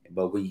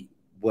 But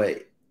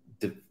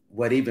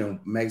what even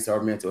makes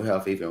our mental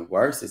health even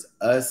worse is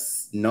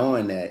us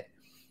knowing that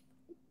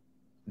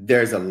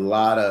there's a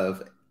lot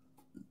of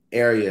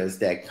areas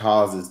that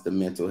causes the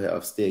mental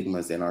health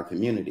stigmas in our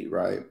community,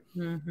 right?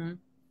 Mm-hmm.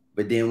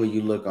 But then when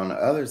you look on the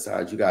other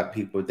side, you got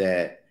people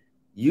that,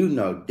 you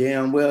know,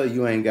 damn well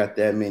you ain't got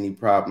that many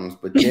problems,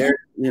 but they're,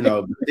 you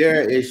know,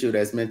 their issue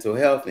that's mental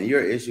health and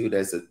your issue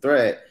that's a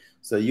threat.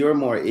 So you're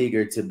more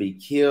eager to be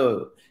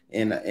killed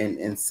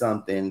in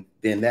something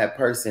than that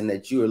person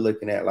that you are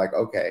looking at like,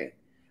 okay,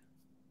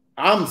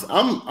 I'm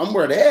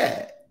where they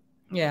at.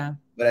 Yeah.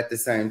 But at the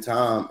same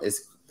time,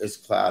 it's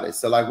clouded.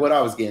 So like what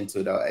I was getting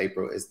to though,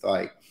 April, is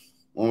like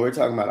when we're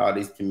talking about all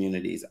these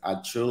communities, I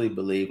truly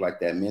believe like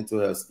that mental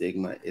health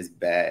stigma is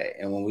bad.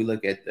 And when we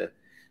look at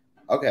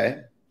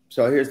okay,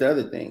 so here's the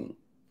other thing.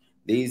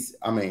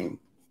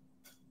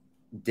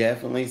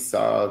 Definitely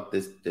saw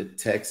the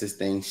Texas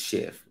thing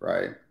shift,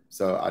 right?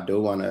 So I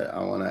want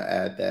to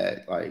add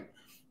that like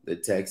the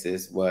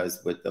Texas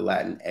was with the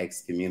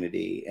Latinx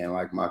community, and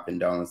like my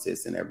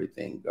condolences and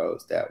everything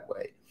goes that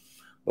way.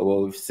 But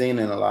what we've seen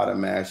in a lot of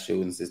mass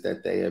shootings is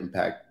that they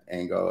impact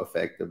and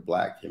affect the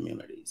Black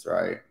communities,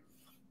 right?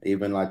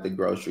 Even like the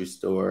grocery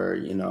store,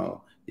 you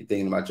know, you're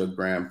thinking about your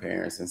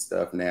grandparents and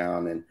stuff now,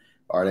 and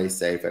are they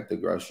safe at the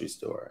grocery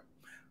store?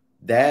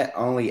 That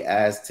only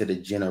adds to the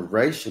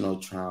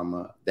generational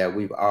trauma that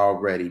we've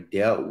already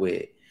dealt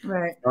with,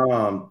 right,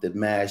 from the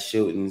mass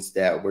shootings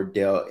that were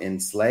dealt in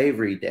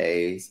slavery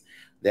days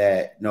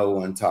that no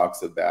one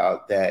talks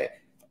about, that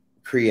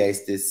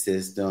creates this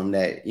system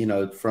that, you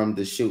know, from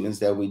the shootings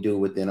that we do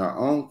within our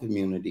own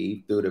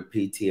community through the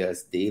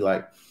PTSD.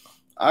 Like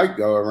I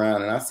go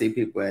around and I see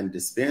people in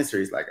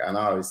dispensaries, like I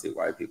always see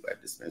white people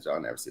at dispensaries,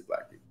 I'll never see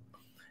Black people.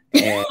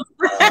 And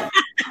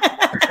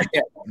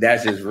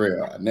that's just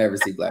real. I never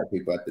see Black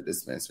people at the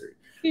dispensary.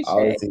 I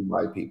always see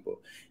white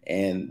people.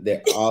 And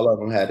all of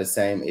them had the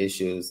same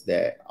issues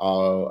that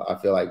I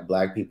feel like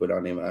Black people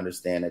don't even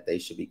understand that they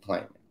should be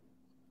claiming.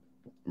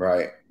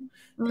 Right.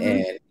 Mm-hmm.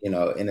 And, you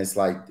know, and it's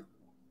like,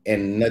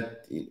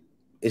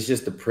 it's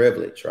just the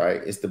privilege,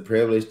 right? It's the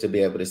privilege to be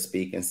able to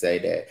speak and say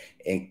that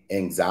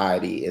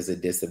anxiety is a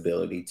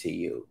disability to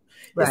you.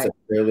 Right. It's a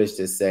privilege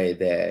to say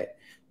that,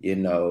 you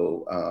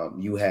know,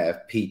 you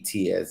have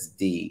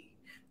PTSD,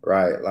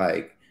 right?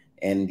 Like,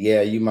 and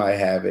yeah, you might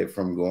have it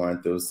from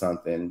going through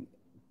something,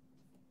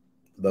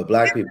 but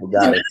Black people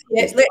got it.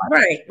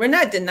 Right. We're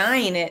not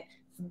denying it,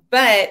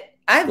 but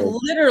I've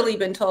literally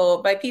been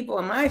told by people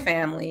in my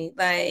family,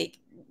 like,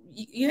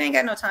 you ain't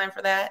got no time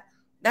for that.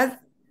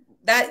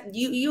 That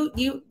you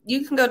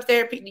can go to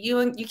therapy.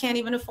 You can't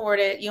even afford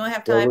it. You don't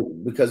have time. Well,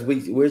 because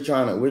we're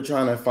trying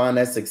to find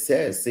that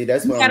success. See,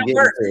 that's what I'm getting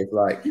to. It's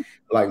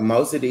like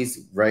most of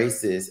these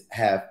races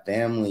have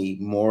family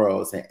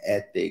morals and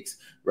ethics.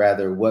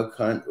 Rather, what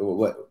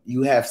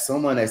you have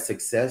someone that's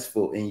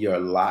successful in your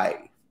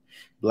life.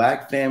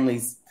 Black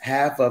families,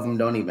 half of them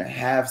don't even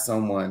have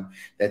someone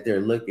that they're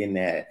looking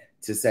at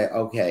to say,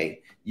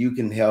 okay, you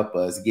can help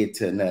us get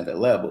to another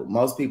level.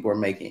 Most people are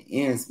making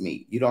ends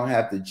meet. You don't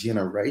have the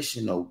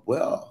generational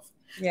wealth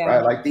Yeah.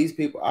 Right. Like these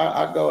people,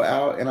 I go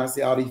out and I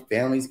see all these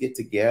families get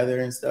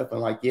together and stuff.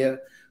 And like, yeah,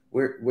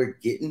 we're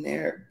getting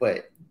there,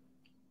 but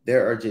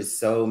there are just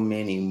so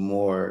many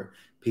more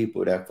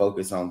people that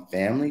focus on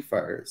family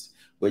first,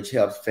 which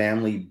helps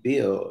family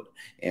build.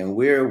 And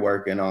we're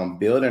working on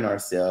building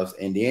ourselves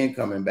and then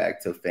coming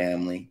back to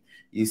family.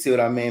 You see what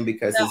I mean?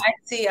 Because no, I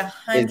see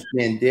 100. It's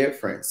been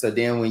different. So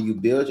then when you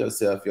build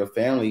yourself, your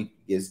family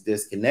gets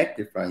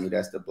disconnected from you.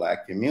 That's the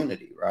Black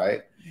community,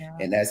 right? Yeah.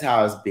 And that's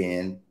how it's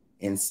been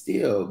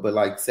instilled. But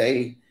like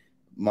say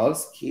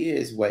most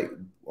kids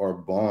are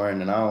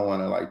born, and I don't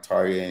want to like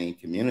target any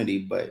community,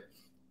 but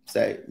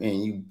say,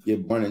 man, you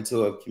get born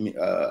into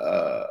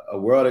a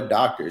world of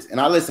doctors.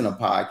 And I listen to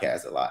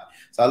podcasts a lot.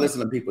 So I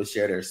listen to people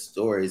share their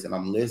stories and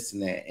I'm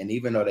listening. And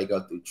even though they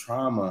go through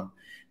trauma,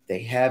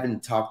 they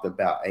haven't talked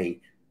about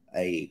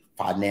a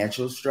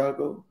financial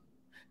struggle.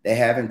 They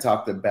haven't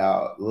talked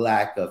about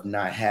lack of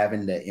not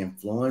having the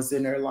influence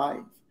in their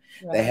life.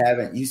 Right. They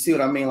haven't, you see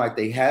what I mean? Like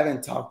they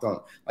haven't talked on,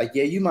 like,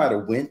 yeah, you might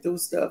have went through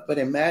stuff, but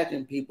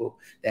imagine people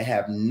that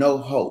have no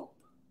hope.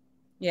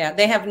 Yeah,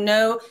 they have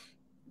no,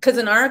 because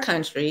in our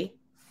country,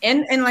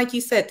 and like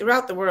you said,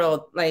 throughout the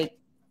world, like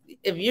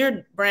if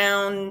you're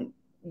brown,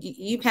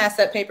 you pass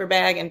that paper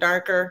bag and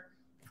darker,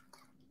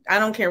 I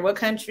don't care what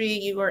country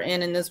you are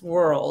in this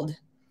world,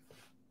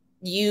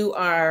 you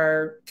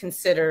are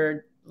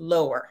considered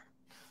lower.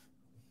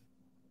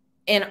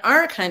 In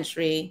our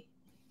country,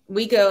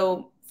 we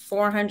go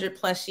 400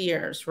 plus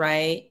years,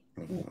 right?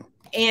 Mm-hmm.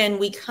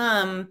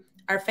 And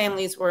our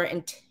families were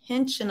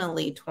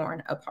intentionally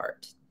torn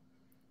apart.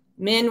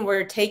 Men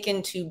were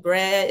taken to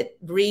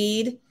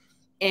breed,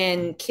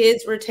 and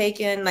kids were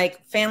taken,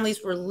 like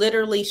families were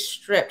literally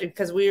stripped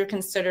because we were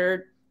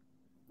considered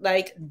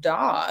like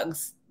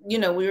dogs. You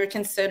know, we were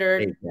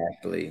considered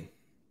exactly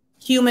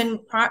human,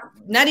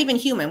 not even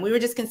human. We were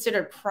just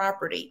considered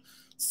property.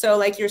 So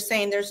like you're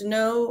saying, there's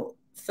no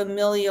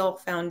familial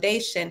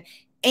foundation.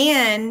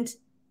 And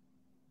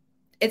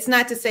it's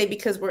not to say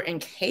because we're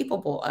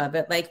incapable of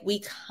it. Like we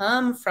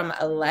come from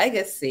a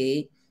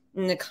legacy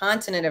in the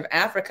continent of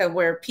Africa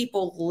where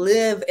people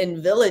live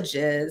in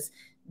villages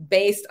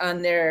based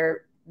on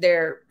their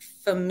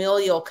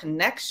familial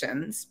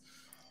connections.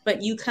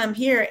 But you come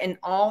here and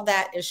all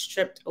that is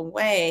stripped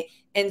away.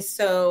 And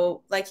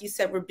so, like you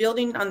said, we're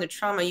building on the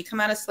trauma. You come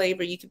out of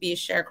slavery, you could be a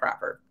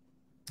sharecropper.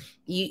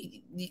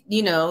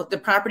 You know, the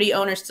property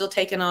owner still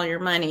taking all your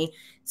money.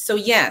 So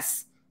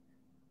yes,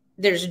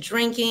 there's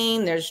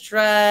drinking, there's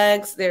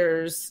drugs,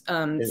 there's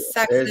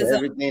sexism. There's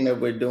everything that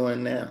we're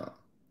doing now.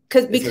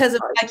 Because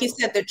of, like you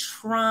said, the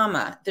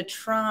trauma.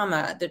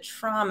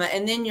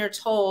 And then you're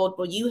told,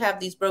 well, you have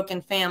these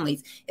broken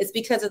families. It's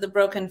because of the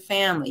broken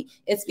family.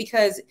 It's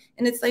because,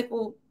 and it's like,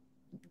 well,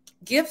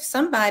 give us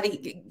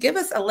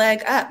a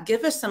leg up,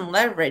 give us some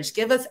leverage,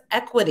 give us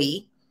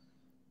equity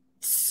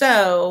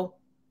so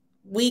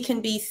we can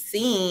be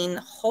seen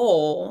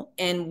whole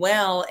and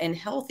well and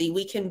healthy.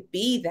 We can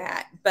be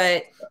that.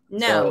 But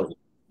no,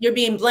 you're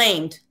being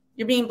blamed.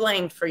 You're being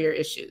blamed for your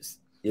issues.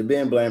 You're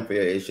being blamed for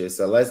your issues.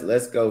 So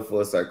let's go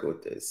full circle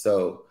with this.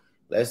 So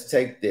let's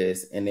take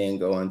this and then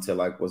go into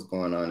like what's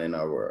going on in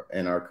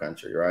our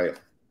country, right?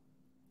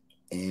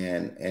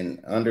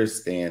 And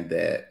understand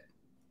that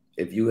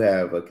if you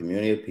have a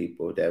community of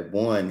people that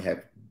one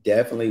have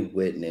definitely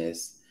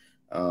witnessed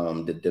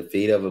the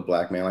defeat of a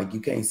Black man, like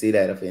you can't see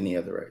that of any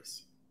other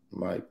race.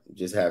 Like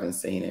just haven't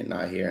seen it,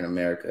 not here in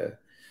America,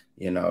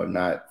 you know,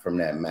 not from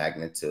that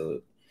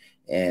magnitude.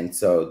 And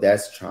so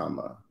that's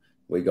trauma.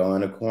 We go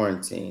into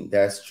quarantine.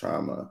 That's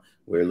trauma.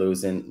 We're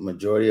losing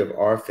majority of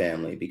our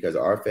family because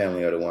our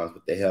family are the ones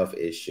with the health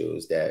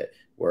issues that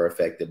were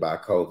affected by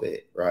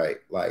COVID, right?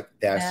 Like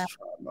that's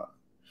trauma,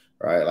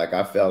 right? Like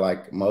I felt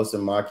like most of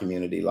my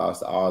community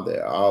lost all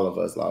of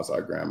us lost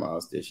our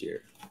grandmas this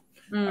year.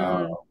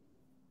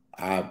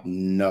 I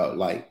know,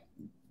 like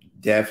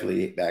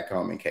definitely back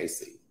home in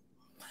KC.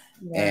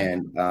 Yeah.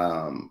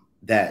 And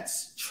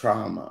that's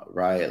trauma,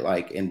 right?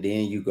 Like, and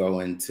then you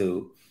go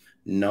into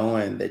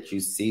knowing that you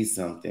see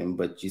something,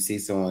 but you see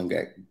someone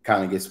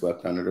kind of get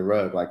swept under the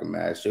rug, like a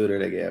mass shooter,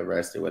 they get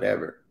arrested,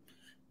 whatever.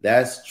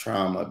 That's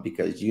trauma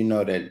because you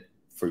know that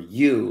for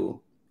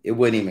you, it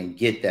wouldn't even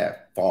get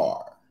that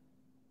far,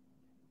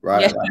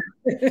 right?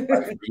 Yeah.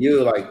 Like for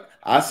you, like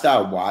I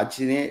stopped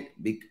watching it,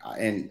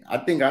 and I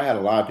think I had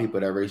a lot of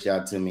people that reached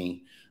out to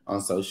me on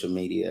social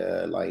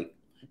media, like,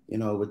 you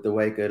know, with the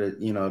wake of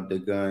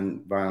the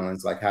gun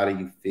violence, like, how do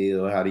you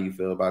feel? How do you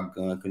feel about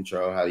gun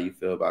control? How do you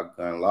feel about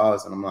gun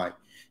laws? And I'm like,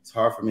 it's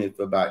hard for me to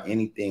feel about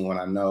anything when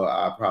I know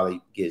I'll probably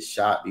get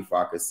shot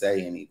before I could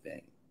say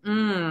anything.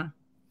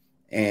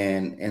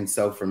 And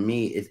so for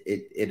me,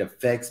 it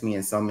affects me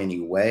in so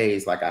many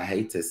ways. Like I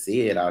hate to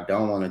see it. I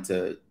don't want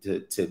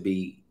it to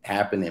be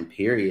happening,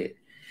 period.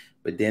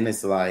 But then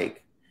it's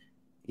like,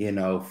 you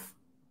know,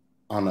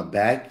 on the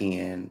back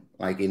end,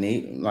 like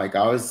I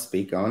always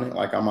speak on it,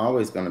 like I'm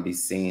always going to be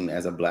seen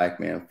as a Black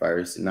man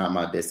first, not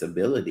my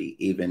disability,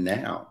 even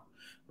now,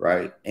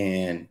 right?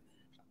 And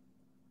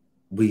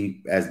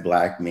we as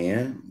Black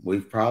men,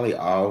 we've probably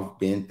all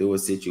been through a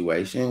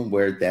situation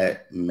where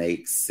that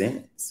makes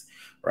sense,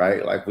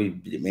 right? Like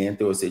we've been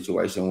through a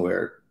situation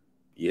where,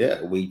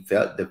 yeah, we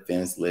felt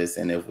defenseless,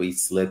 and if we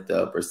slipped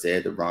up or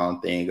said the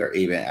wrong thing or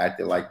even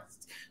acted like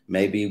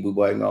maybe we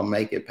wasn't gonna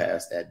make it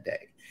past that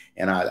day.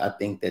 And I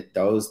think that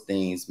those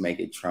things make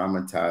it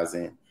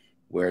traumatizing,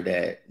 where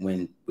that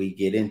when we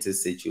get into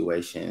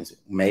situations,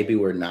 maybe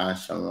we're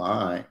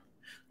nonchalant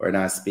or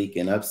not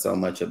speaking up so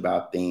much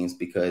about things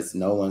because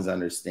no one's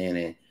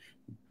understanding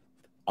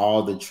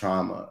all the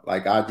trauma.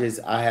 Like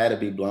I had to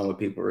be blunt with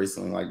people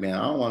recently. Like, man,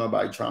 I don't want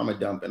nobody trauma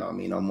dumping on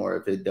me no more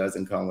if it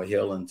doesn't come with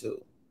healing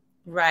too.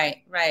 Right.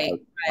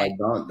 Like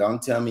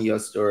don't tell me your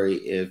story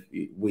if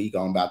we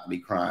gonna about to be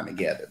crying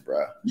together,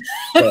 bro.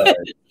 But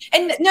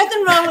and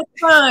nothing wrong with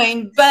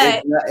crying,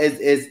 but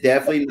it's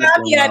definitely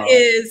nothing wrong.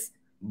 Is,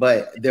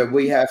 but there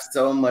we have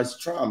so much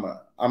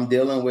trauma. I'm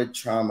dealing with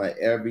trauma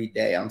every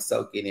day. I'm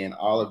soaking in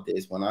all of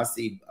this. When I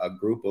see a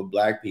group of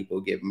Black people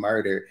get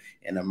murdered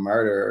and a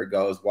murderer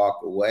goes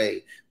walk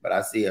away, but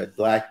I see a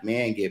Black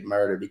man get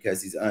murdered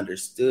because he's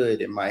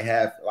understood, it might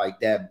have, like,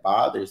 that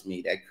bothers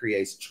me. That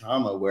creates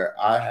trauma where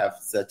I have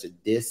such a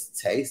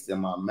distaste in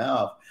my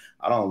mouth.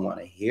 I don't want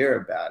to hear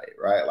about it,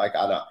 right? Like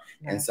I don't.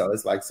 Yeah. And so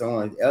it's like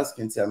someone else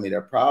can tell me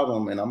their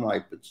problem, and I'm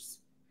like, but just,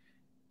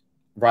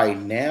 right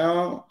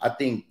now, I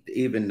think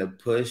even the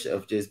push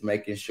of just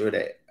making sure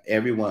that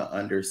everyone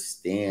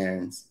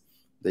understands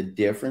the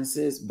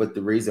differences, but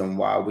the reason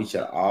why we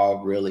should all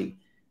really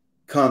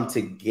come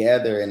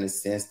together in a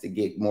sense to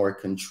get more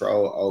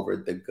control over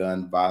the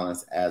gun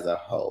violence as a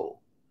whole.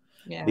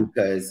 Yeah.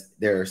 Because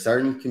there are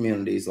certain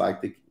communities,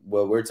 like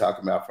what we're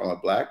talking about from a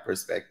Black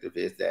perspective,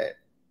 is that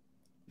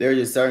there are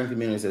just certain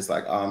communities that's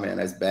like, oh man,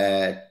 that's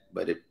bad,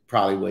 but it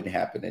probably wouldn't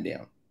happen to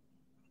them.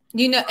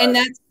 You know, and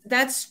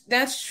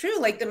that's true.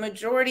 Like the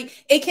majority,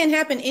 it can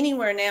happen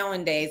anywhere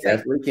nowadays.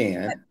 Yes, we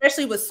can.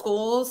 Especially with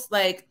schools.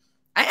 Like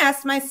I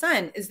asked my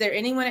son, is there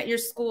anyone at your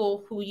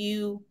school who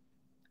you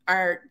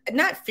are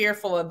not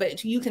fearful of,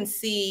 but you can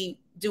see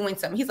doing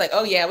something? He's like,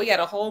 oh yeah, we got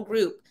a whole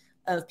group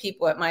of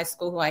people at my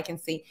school who I can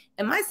see.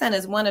 And my son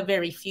is one of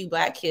very few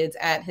Black kids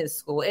at his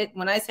school.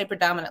 When I say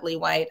predominantly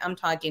white, I'm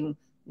talking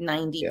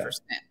 90%. Yeah.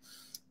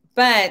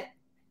 But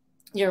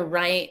you're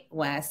right,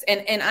 Wes.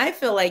 And I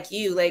feel like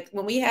you, like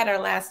when we had our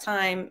last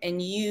time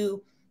and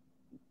you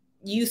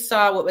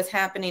saw what was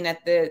happening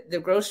at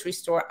the grocery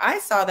store. I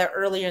saw that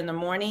earlier in the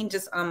morning,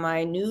 just on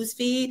my news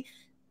feed.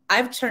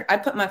 I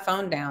put my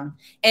phone down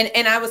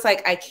and I was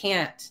like, I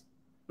can't,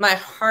 my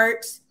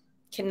heart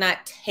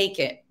cannot take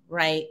it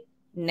right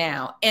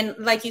now. And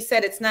like you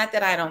said, it's not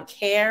that I don't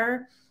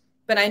care,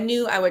 but I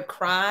knew I would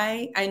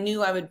cry. I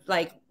knew I would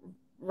like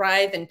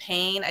writhe in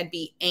pain. I'd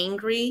be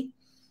angry.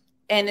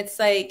 And it's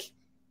like,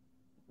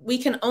 we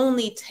can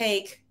only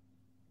take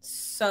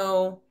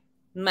so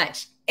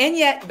much. And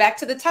yet, back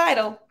to the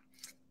title,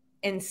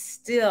 and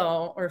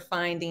still we're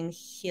finding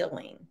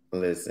healing.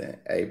 Listen,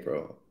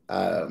 April,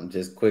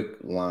 just quick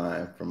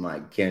line from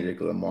my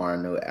Kendrick Lamar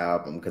new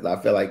album, because I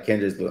feel like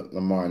Kendrick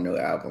Lamar new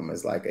album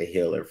is like a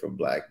healer for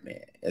Black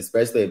men,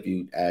 especially if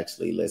you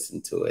actually listen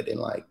to it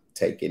and like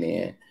take it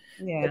in.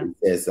 Yeah. He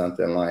says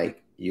something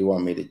like, you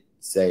want me to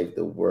save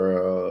the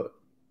world?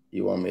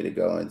 You want me to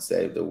go and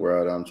save the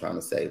world? I'm trying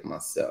to save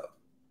myself.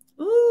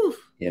 Ooh.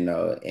 You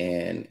know,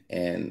 and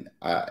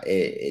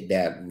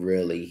that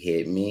really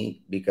hit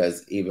me,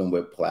 because even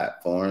with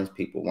platforms,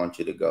 people want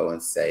you to go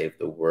and save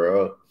the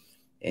world,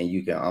 and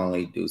you can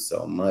only do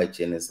so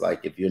much. And it's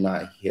like, if you're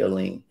not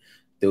healing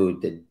through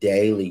the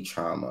daily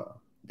trauma,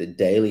 the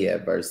daily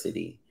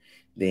adversity,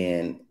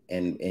 then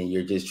and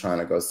you're just trying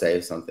to go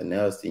save something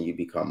else, then you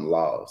become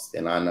lost.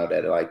 And I know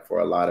that, like,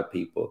 for a lot of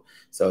people,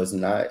 so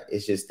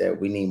it's just that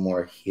we need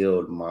more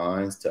healed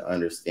minds to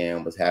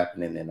understand what's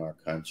happening in our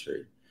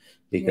country.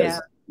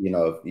 Because, you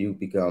know, if you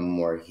become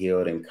more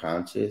healed and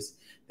conscious,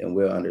 then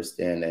we'll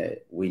understand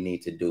that we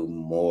need to do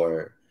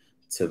more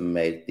to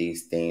make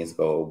these things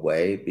go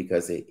away,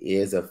 because it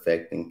is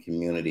affecting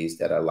communities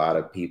that a lot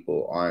of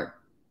people aren't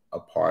a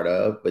part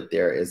of, but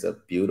there is a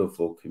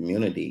beautiful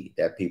community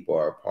that people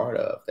are a part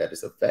of that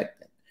is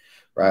affecting,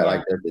 right? Yeah.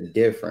 Like there's a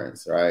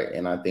difference, right?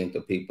 And I think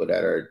the people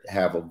that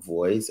have a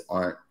voice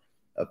aren't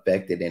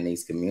affected in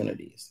these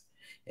communities.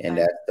 And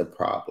that's the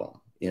problem.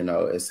 You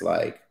know, it's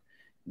like,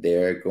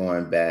 they're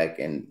going back,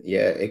 and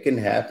yeah, it can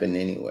happen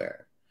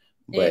anywhere,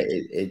 but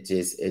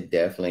it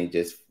definitely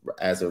just,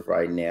 as of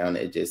right now,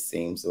 it just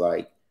seems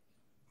like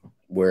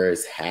where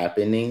it's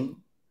happening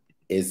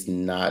is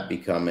not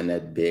becoming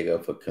that big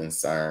of a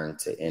concern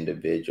to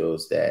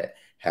individuals that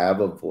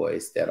have a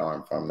voice that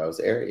aren't from those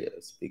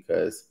areas.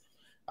 Because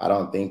I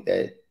don't think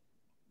that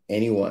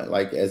anyone,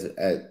 like,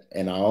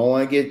 and I don't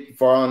want to get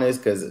far on this,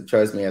 because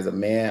trust me, as a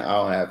man, I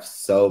don't have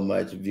so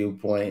much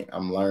viewpoint.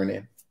 I'm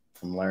learning,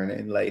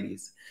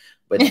 ladies.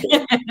 But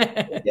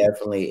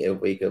definitely,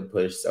 if we could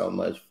push so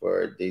much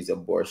for these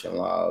abortion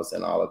laws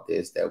and all of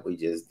this that we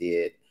just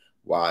did,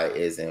 why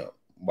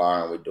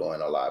aren't we doing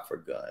a lot for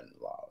gun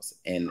laws?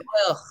 And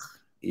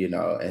you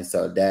know, and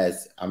so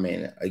that's, I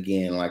mean,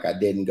 again, like I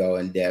didn't go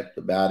in depth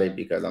about it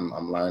because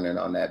I'm learning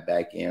on that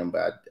back end,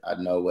 but I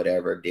know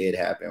whatever did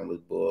happen was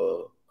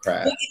bull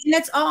crap. And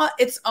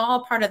it's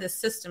all part of the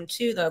system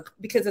too, though,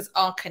 because it's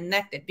all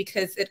connected,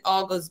 because it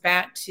all goes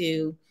back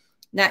to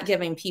not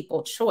giving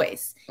people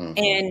choice.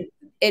 And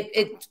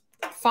it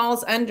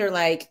falls under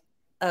like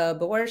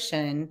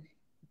abortion,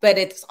 but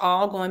it's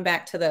all going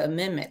back to the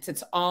amendments.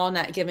 It's all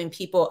not giving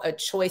people a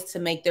choice to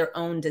make their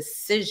own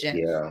decision.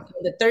 Yeah. So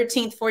the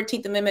 13th,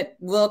 14th Amendment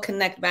will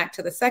connect back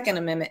to the Second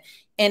Amendment.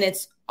 And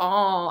it's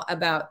all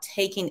about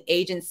taking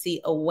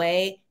agency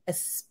away,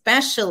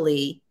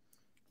 especially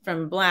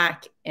from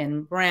Black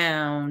and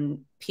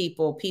brown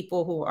people,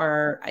 people who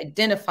are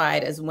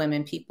identified as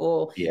women,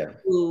 people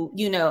who,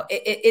 you know,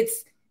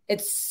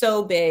 it's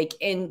so big.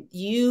 And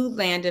you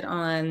landed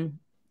on,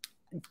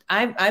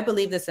 I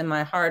believe this in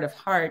my heart of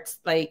hearts,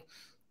 like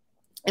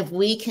if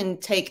we can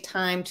take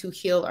time to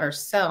heal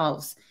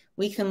ourselves,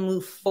 we can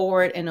move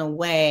forward in a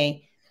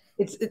way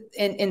it's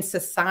in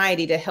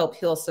society to help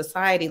heal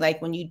society.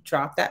 Like when you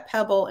drop that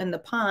pebble in the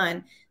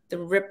pond, the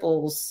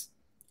ripples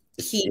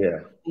keep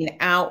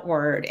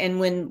outward. And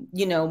when,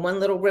 you know, one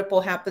little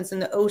ripple happens in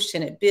the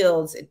ocean, it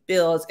builds,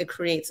 it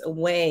creates a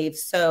wave.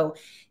 So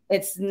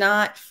it's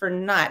not for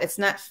naught. It's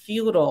not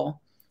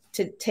futile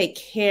to take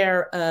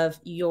care of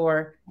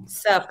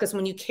yourself, because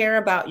when you care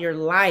about your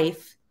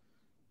life,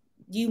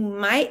 you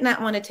might not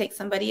want to take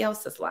somebody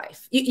else's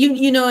life.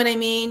 You know what I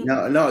mean?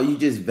 No, you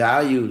just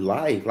value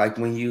life. Like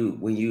when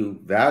you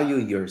value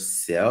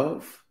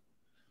yourself,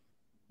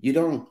 you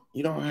don't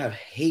have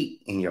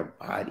hate in your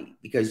body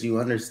because you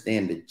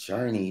understand the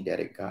journey that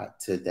it got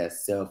to. That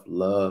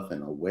self-love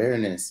and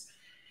awareness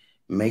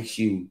makes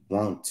you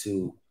want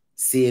to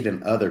see it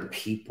in other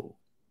people.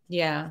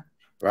 Yeah.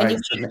 Right. And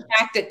you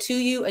attract it to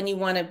you and you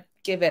want to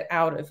give it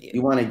out of you.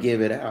 You want to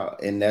give it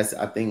out. And that's,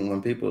 I think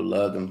when people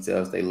love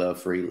themselves, they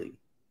love freely.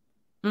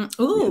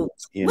 Ooh,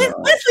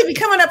 Wesley be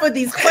coming up with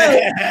these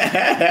quotes.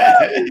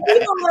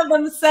 People love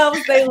themselves,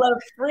 they love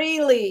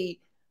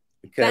freely.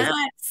 Because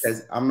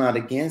I'm not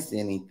against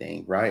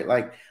anything, right?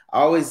 Like I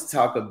always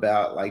talk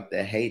about like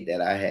the hate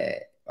that I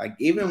had. Like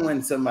even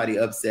when somebody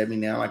upset me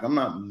now, like I'm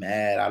not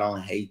mad. I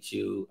don't hate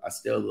you. I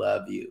still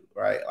love you,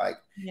 right? Like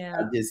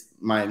I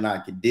just might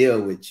not could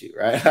deal with you,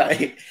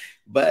 right?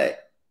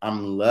 But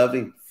I'm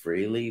loving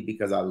freely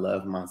because I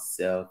love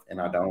myself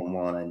and I don't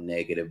want a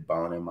negative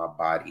bone in my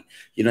body.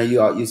 You know,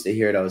 you all used to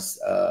hear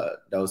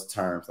those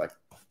terms like,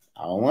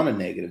 I don't want a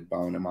negative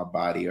bone in my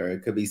body, or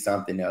it could be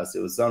something else.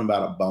 It was something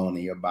about a bone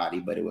in your body,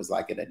 but it was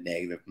like in a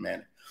negative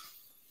manner.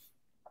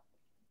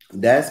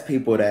 That's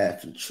people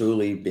that have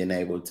truly been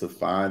able to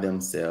find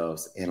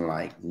themselves and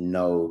like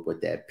know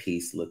what that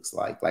peace looks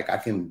like. Like I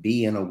can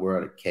be in a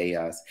world of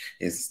chaos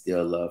and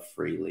still love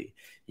freely.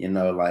 You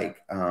know, like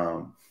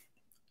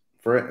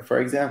for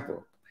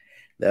example,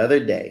 the other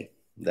day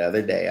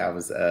I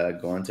was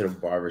going to the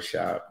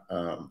barbershop.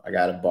 I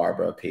got a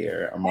barber up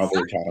here. I'm over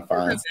here trying to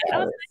find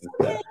stylists and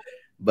stuff.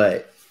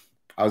 But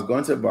I was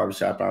going to the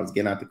barbershop. I was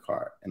getting out the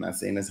car and I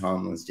seen this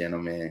homeless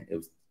gentleman. It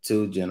was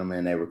two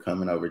gentlemen. They were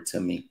coming over to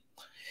me.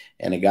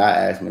 And the guy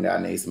asked me that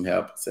I need some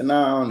help. I said, no,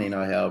 I don't need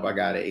no help. I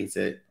got it. He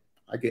said,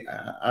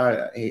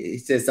 he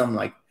said something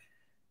like,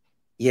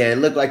 yeah, it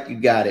looked like you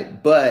got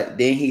it. But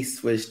then he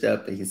switched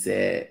up and he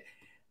said,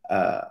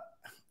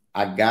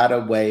 I got a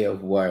way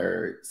of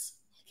words.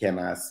 Can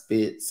I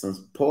spit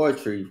some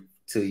poetry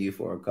to you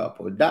for a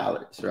couple of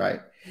dollars,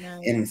 right?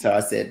 Nice. And so I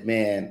said,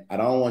 man, I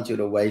don't want you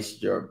to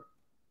waste your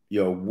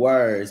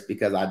words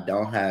because I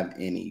don't have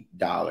any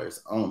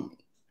dollars on me,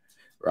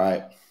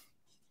 right?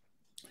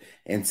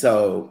 And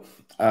so,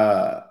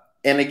 and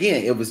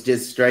again, it was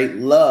just straight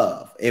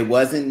love. It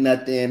wasn't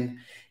nothing.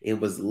 It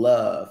was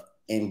love.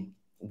 And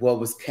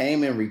what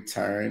came in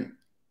return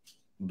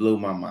blew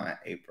my mind,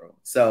 April.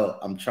 So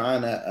I'm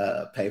trying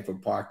to pay for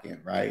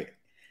parking, right?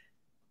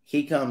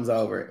 He comes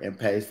over and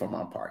pays for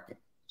my parking.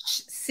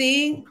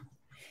 See?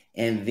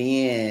 And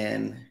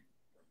then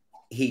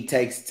he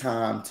takes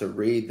time to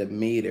read the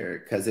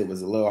meter because it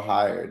was a little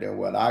higher than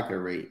what I could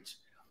reach,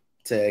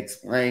 to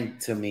explain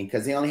to me,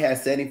 because he only had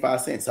 75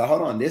 cents. So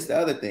hold on, this is the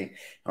other thing. He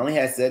only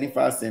had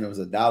 75 cents. It was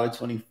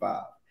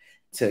 $1.25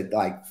 to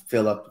like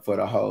fill up for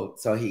the whole.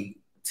 So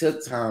he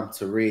took time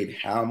to read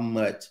how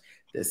much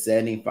the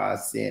 75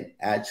 cents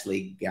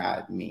actually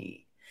got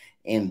me.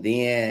 And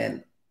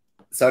then,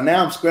 so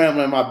now I'm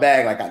scrambling my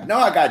bag. Like I know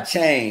I got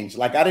change.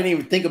 Like I didn't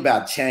even think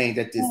about change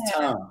at this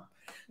time.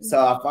 So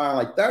I found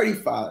like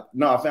 35.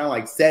 No, I found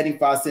like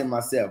 75 cents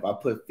myself. I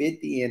put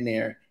 50 in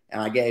there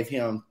and I gave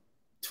him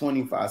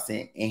 25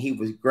 cents and he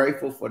was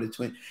grateful for the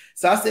 20.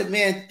 So I said,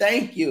 man,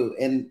 thank you.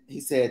 And he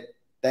said,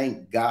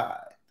 thank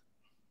God.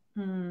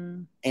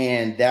 And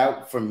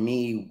that for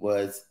me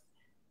was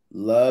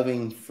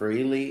loving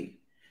freely,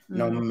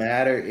 no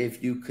matter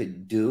if you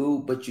could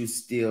do, but you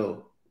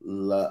still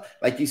love,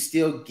 like you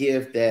still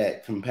give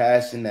that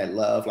compassion, that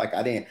love. Like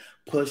I didn't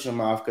push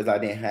him off because I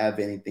didn't have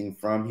anything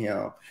from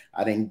him.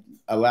 I didn't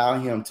allow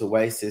him to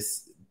waste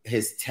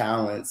his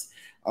talents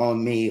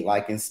on me.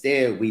 Like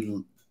instead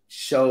we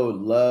showed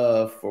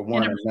love for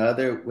one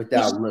another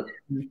without look.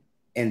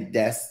 And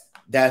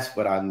that's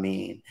what I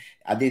mean.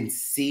 I didn't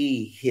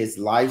see his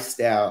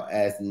lifestyle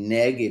as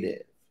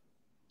negative.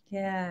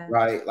 Yeah.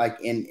 Right. Like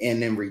and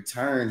in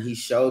return, he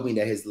showed me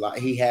that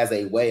he has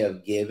a way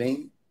of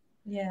giving.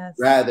 Yes.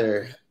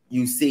 Rather,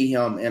 you see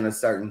him in a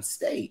certain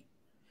state.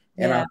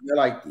 And I feel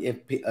like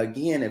if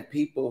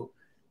people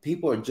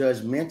are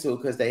judgmental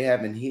because they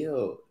haven't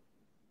healed.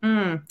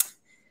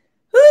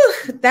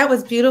 Whew, that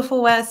was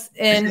beautiful, Wes.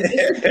 And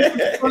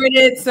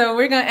so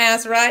we're gonna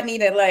ask Rodney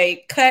to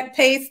like cut,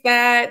 paste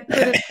that,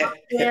 put it out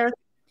there.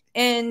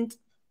 And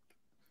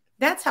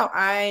that's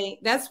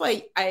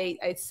why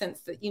I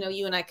sense that,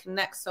 you and I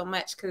connect so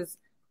much, because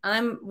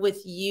I'm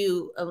with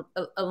you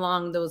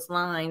along those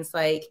lines.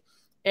 Like,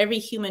 every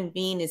human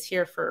being is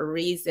here for a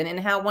reason. And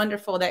how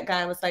wonderful that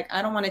guy was like,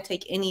 I don't want to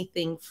take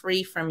anything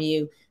free from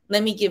you.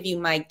 Let me give you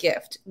my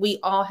gift. We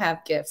all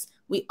have gifts.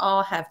 We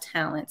all have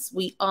talents.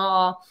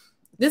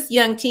 This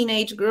young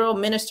teenage girl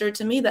ministered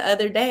to me the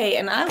other day,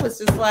 and I was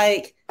just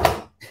like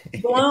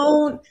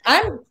blown.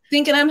 I'm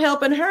thinking I'm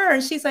helping her,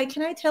 and she's like,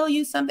 can I tell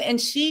you something?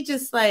 And she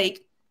just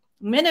like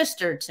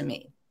ministered to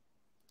me.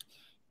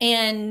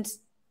 And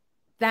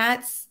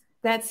that's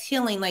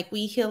healing. Like,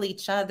 we heal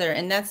each other.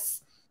 And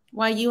that's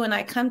why you and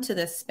I come to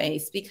this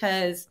space,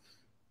 because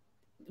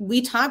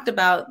we talked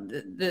about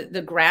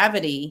the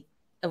gravity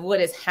of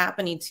what is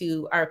happening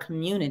to our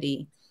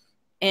community.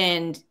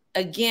 And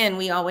again,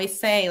 we always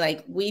say,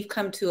 like, we've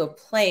come to a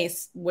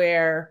place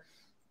where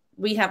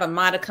we have a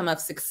modicum of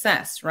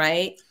success,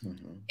 right?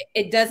 Mm-hmm.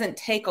 It doesn't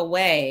take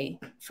away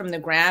from the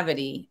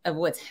gravity of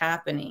what's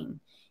happening.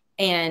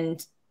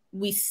 And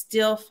we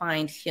still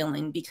find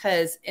healing,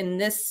 because in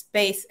this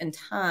space and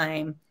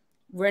time,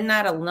 we're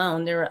not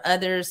alone. There are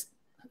others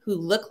who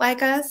look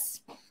like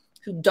us,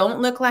 who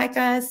don't look like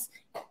us,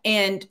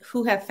 and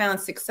who have found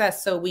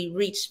success. So we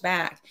reach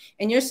back.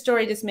 And your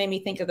story just made me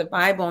think of the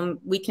Bible, and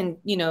we can,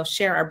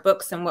 share our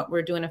books and what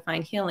we're doing to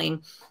find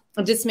healing.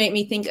 It just made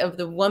me think of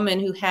the woman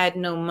who had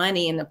no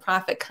money, and the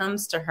prophet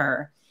comes to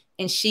her,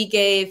 and she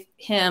gave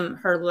him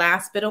her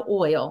last bit of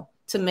oil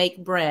to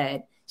make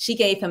bread. She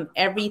gave him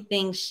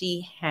everything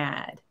she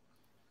had,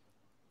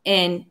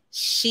 and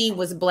she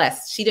was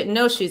blessed. She didn't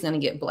know she was going to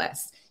get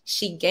blessed.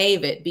 She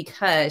gave it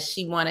because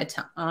she wanted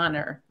to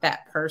honor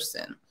that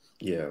person.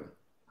 Yeah.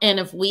 And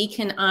if we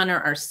can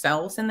honor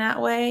ourselves in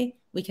that way,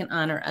 we can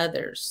honor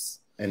others.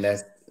 And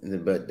that's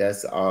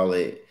all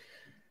it.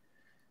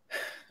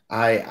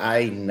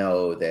 I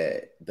know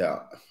that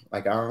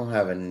I don't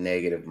have a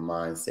negative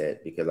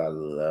mindset because I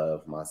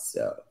love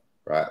myself,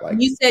 right? Like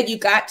you said, you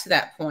got to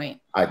that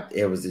point.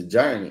 It was a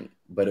journey,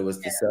 but it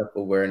was the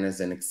self-awareness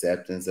and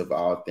acceptance of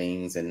all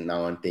things, and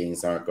knowing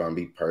things aren't going to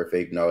be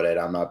perfect. Know that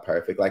I'm not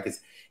perfect. Like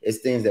it's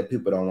things that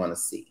people don't want to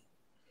see.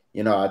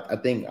 I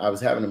think I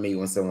was having a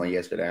meeting with someone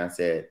yesterday, and I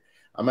said,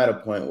 I'm at a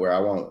point where I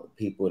want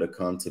people to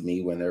come to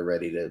me when they're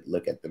ready to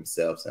look at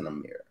themselves in a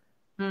mirror.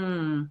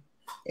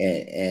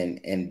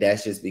 And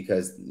that's just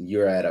because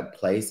you're at a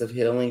place of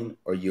healing,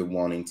 or you're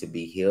wanting to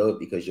be healed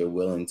because you're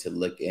willing to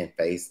look and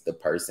face the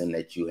person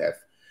that you have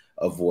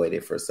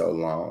avoided for so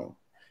long.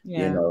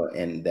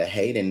 And the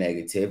hate and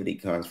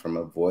negativity comes from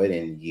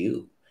avoiding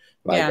you.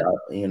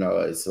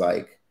 It's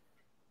like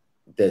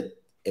that.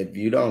 If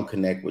you don't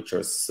connect with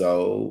your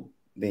soul,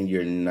 then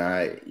you're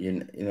not,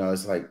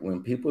 it's like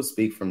when people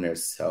speak from their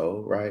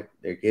soul, right?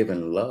 They're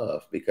giving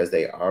love because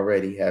they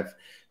already have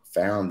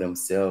found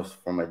themselves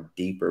from a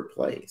deeper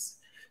place.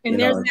 And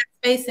there's that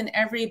space in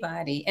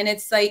everybody. And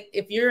it's like,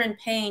 if you're in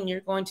pain,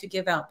 you're going to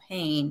give out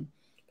pain.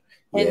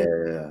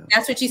 And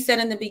that's what you said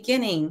in the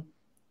beginning.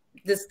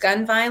 This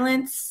gun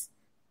violence,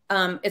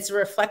 it's a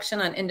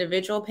reflection on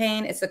individual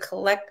pain. It's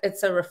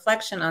a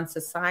reflection on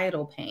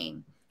societal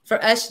pain.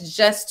 For us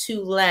just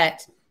to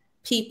let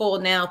people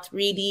now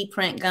 3D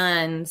print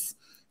guns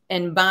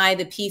and buy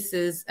the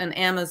pieces on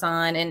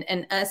Amazon,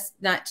 and us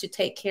not to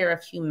take care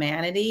of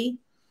humanity.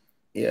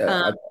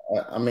 Yeah.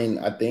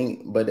 I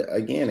think, but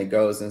again, it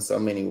goes in so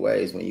many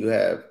ways. When you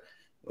have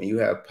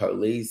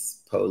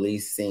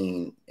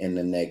policing in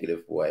the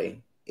negative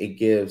way, it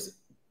gives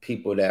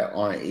people that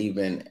aren't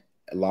even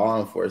law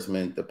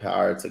enforcement the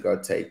power to go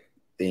take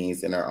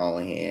things in their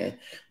own hand.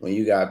 When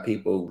you got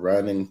people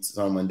running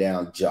someone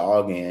down,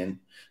 jogging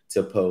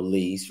to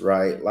police,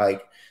 right?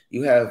 Like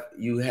you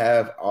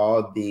have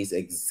all these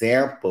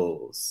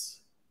examples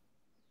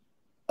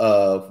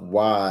of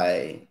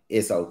why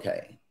it's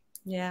okay.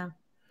 Yeah.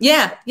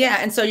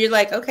 And so you're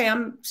like, okay,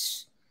 I'm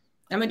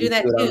gonna do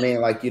that too. I mean,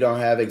 like, you don't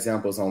have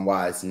examples on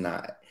why it's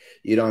not.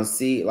 You don't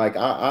see, like,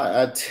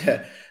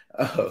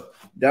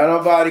 don't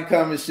nobody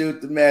come and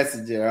shoot the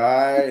messenger, all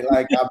right?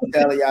 Like, I'm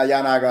telling y'all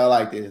not gonna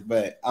like this.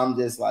 But I'm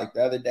just like,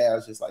 the other day I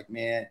was just like,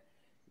 man,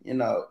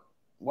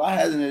 why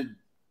hasn't it?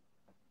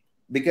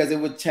 Because it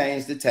would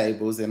change the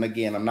tables. And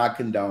again, I'm not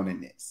condoning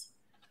this,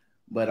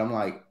 but I'm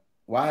like,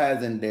 why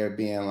hasn't there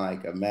been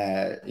like a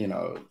mad,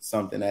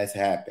 something that's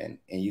happened,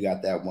 and you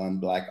got that one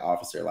black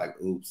officer like,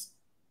 oops.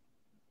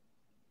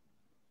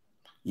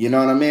 You know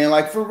what I mean?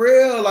 Like, for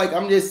real. Like,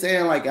 I'm just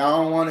saying, like, I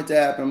don't want it to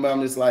happen, but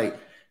I'm just like,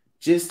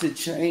 just to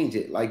change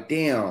it. Like,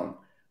 damn,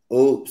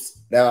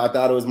 oops, now I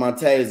thought it was my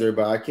taser,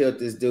 but I killed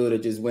this dude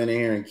that just went in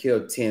here and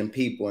killed 10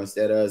 people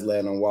instead of us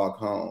letting them walk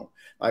home.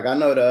 Like, I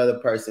know the other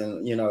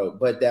person, you know,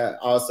 but that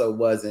also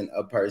wasn't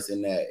a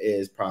person that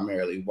is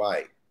primarily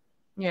white.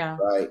 Yeah.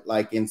 Right.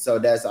 Like, and so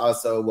that's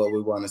also what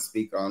we want to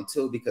speak on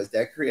too, because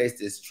that creates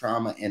this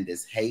trauma and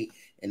this hate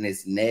and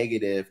this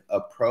negative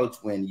approach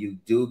when you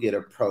do get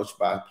approached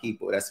by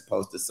people that's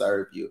supposed to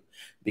serve you,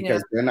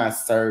 because they're not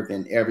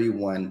serving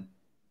everyone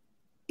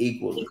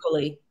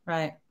equally.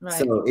 Right.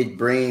 So it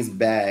brings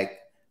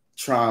back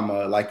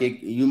trauma. Like,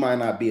 you might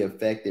not be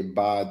affected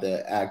by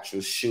the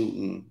actual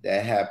shooting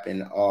that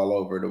happened all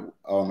over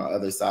on the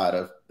other side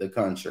of the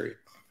country.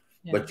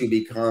 Yeah. But you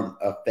become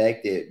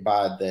affected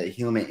by the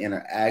human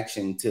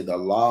interaction to the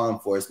law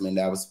enforcement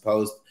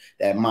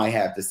that might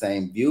have the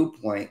same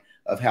viewpoint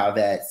of how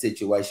that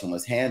situation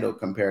was handled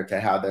compared to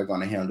how they're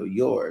going to handle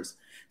yours.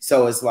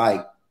 So it's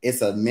like,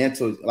 it's a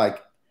mental,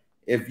 like,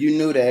 if you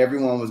knew that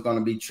everyone was going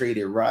to be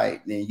treated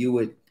right, then you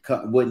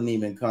wouldn't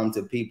even come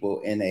to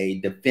people in a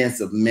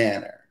defensive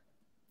manner.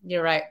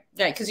 You're right.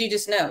 Right. Because you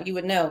just know, you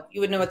would know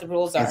what the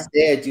rules are.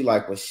 Instead, you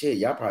like, well, shit,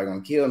 y'all probably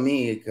going to kill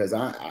me because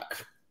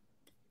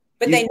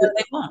but they know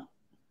they won't.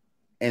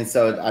 And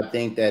so I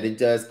think that it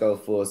does go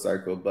full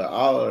circle. But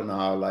all in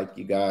all, like,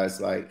 you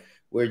guys, like,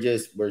 we're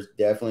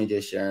definitely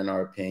just sharing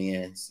our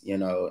opinions, you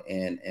know,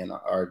 and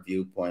our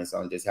viewpoints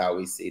on just how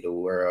we see the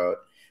world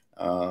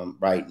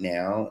right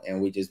now. And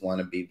we just want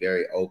to be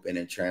very open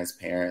and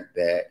transparent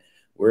that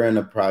we're in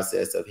the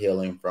process of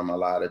healing from a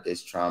lot of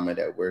this trauma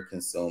that we're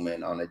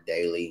consuming on a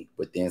daily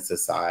within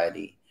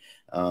society,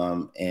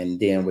 and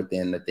then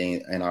within the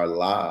thing in our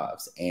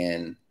lives.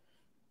 And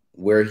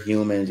we're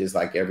human just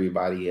like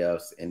everybody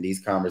else, and these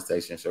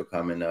conversations are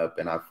coming up,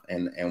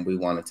 and we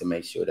wanted to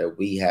make sure that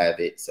we have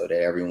it so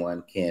that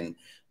everyone can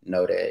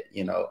know that,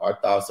 you know, our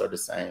thoughts are the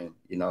same.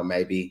 You know,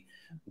 maybe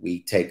we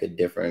take a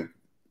different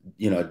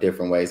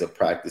ways of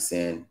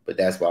practicing, but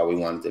that's why we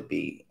wanted to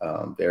be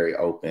very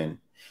open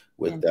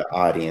with the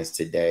audience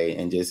today,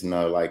 and just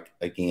know, like,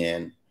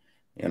 again,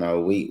 you know,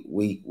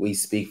 we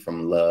speak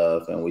from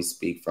love, and we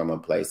speak from a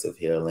place of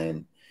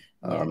healing.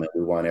 And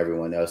we want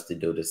everyone else to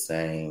do the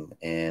same.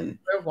 And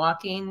we're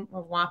walking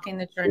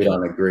the journey. We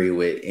don't agree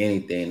with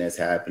anything that's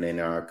happening in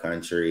our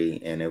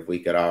country. And if we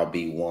could all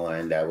be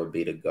one, that would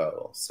be the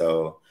goal.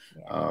 So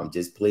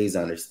just please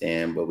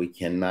understand, but we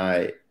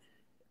cannot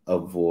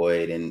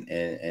avoid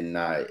and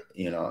not,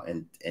 you know,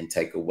 and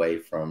take away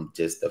from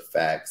just the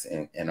facts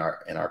in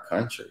our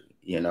country,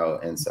 you know.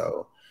 And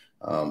so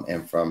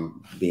and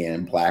from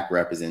being Black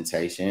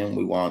representation,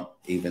 we want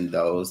even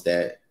those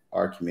that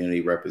our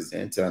community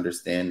represent to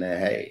understand that,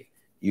 hey,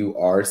 you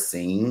are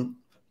seen.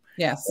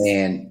 Yes.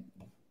 And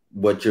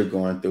what you're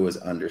going through is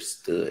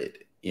understood,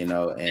 you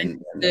know,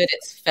 and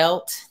it's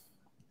felt.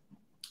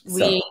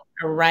 We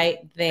are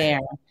right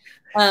there.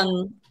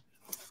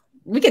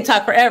 We could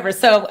talk forever.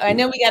 So I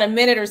know we got a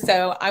minute or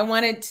so. I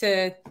wanted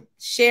to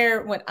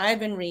share what I've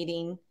been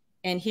reading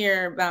and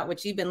hear about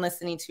what you've been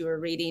listening to or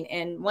reading.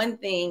 And one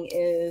thing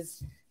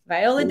is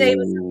Viola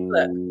Davis's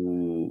book.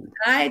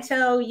 I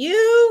tell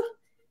you,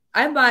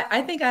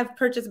 I think I've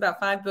purchased about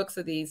 5 books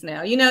of these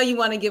now. You know, you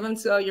want to give them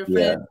to all your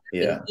friends,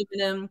 giving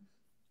them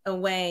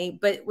away.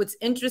 But what's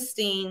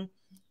interesting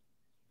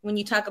when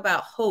you talk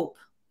about hope,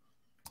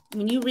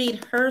 when you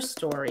read her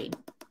story,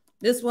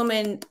 this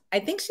woman, I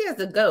think she has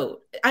a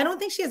GOAT. I don't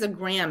think she has a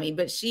Grammy,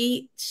 but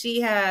she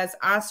has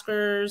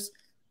Oscars,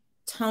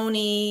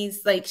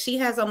 Tonys, like she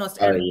has almost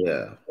every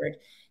award.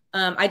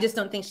 I just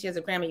don't think she has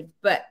a Grammy,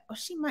 but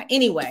she might.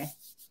 Anyway,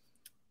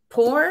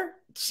 poor.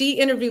 She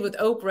interviewed with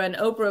Oprah, and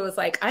Oprah was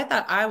like, I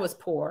thought I was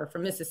poor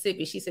from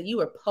Mississippi. She said, you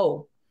were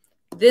poor.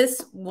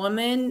 This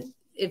woman,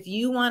 if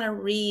you want to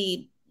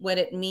read what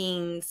it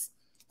means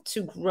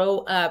to grow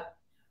up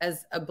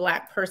as a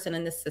Black person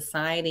in this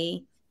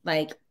society,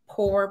 like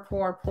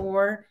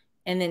poor,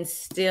 and then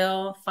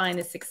still find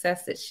the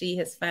success that she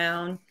has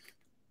found,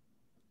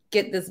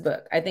 get this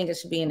book. I think it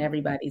should be in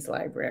everybody's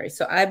library.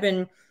 So I've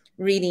been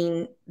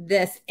reading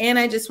this, and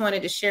I just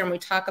wanted to share, when we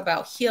talk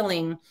about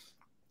healing,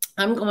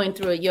 I'm going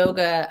through a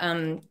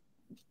yoga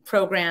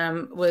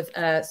program with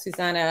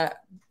Susanna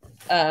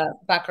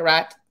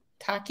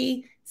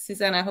Bakarataki.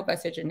 Susanna, I hope I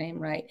said your name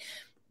right.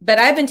 But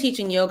I've been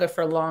teaching yoga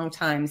for a long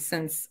time,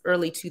 since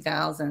early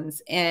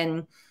 2000s.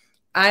 And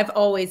I've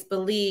always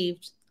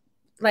believed,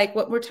 like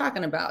what we're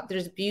talking about,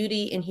 there's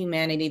beauty in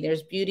humanity.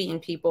 There's beauty in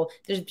people.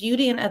 There's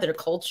beauty in other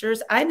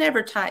cultures. I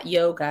never taught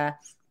yoga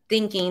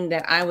thinking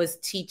that I was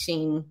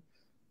teaching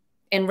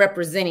and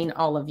representing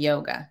all of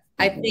yoga.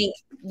 I think,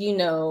 you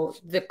know,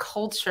 the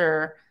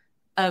culture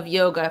of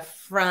yoga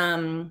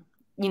from,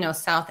 you know,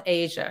 South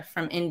Asia,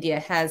 from India,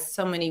 has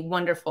so many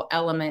wonderful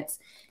elements,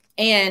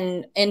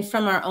 and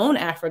from our own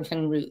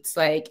African roots,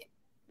 like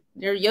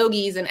there are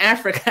yogis in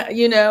Africa,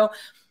 you know,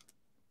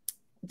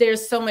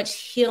 there's so much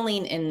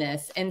healing in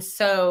this. And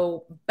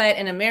so, but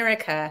in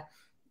America,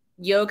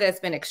 yoga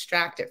has been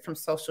extracted from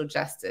social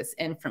justice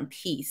and from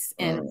peace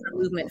and from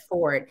movement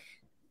forward.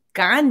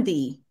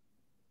 Gandhi,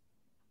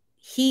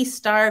 he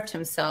starved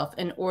himself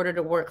in order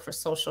to work for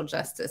social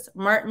justice.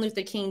 Martin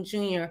Luther King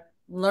Jr.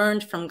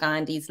 learned from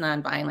Gandhi's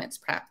nonviolence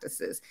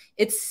practices.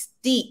 It's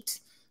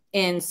steeped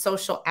in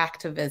social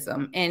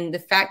activism. And the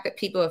fact that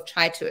people have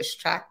tried to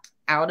extract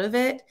out of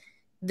it,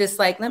 this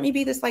like, let me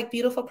be this like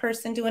beautiful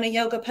person doing a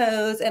yoga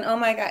pose. And oh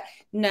my God,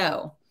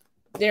 no,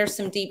 there's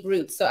some deep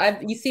roots. So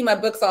you see my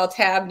books all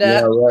tabbed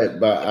up. Yeah, right.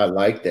 But I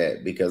like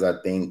that because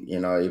I think, you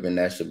know, even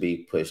that should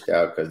be pushed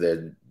out because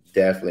there's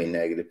definitely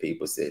negative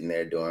people sitting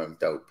there doing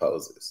dope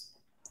poses.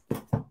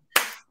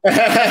 Quotes,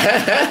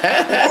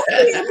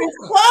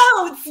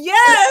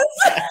 yes.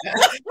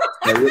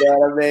 You know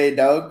what I mean?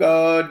 Don't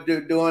go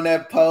doing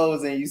that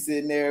pose and you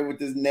sitting there with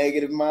this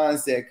negative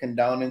mindset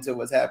condoning to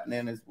what's happening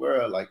in this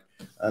world. Like,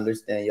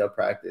 understand your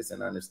practice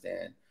and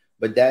understand.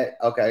 But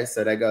okay,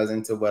 so that goes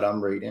into what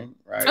I'm reading,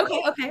 right?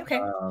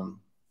 Okay.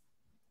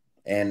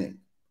 And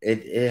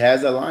it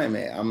has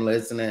alignment. I'm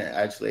listening,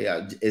 actually,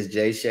 it's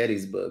Jay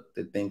Shetty's book,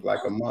 To Think Like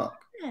a Monk.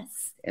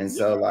 Yes. And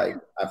so, like,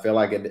 I feel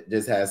like it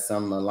just has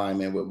some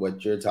alignment with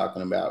what you're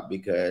talking about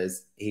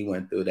because he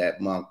went through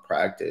that monk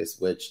practice,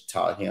 which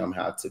taught him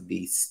how to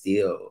be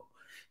still,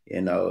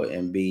 you know,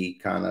 and be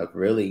kind of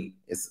really,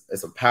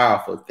 it's a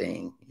powerful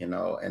thing, you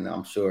know, and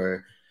I'm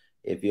sure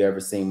if you ever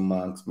seen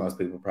monks, most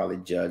people probably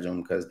judge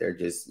them because they're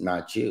just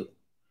not you.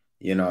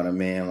 You know what I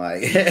mean?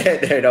 Like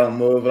they don't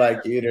move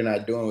like you. They're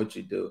not doing what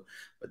you do,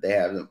 but they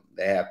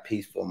have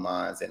peaceful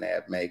minds and they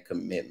have made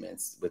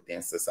commitments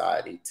within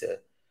society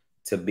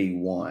to be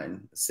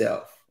one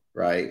self,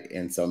 right?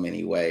 In so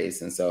many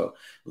ways. And so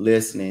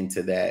listening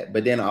to that,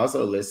 but then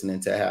also listening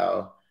to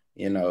how,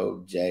 you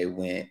know, Jay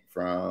went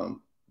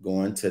from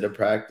going to the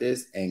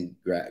practice and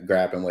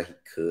grabbing what he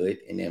could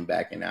and then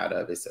backing out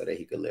of it so that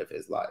he could live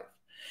his life.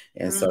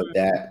 And so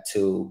that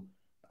too,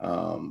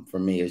 for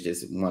me, is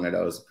just one of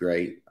those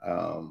great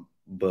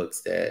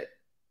books that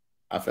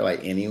I feel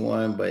like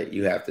anyone, but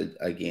you have to,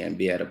 again,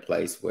 be at a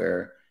place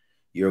where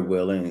you're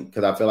willing,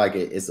 because I feel like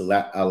it's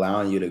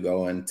allowing you to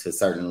go into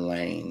certain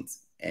lanes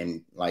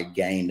and like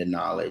gain the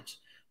knowledge,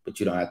 but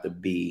you don't have to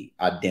be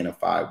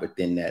identified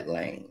within that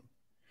lane.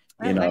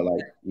 You know,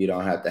 like you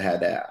don't have to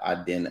have that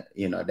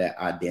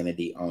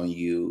identity on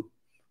you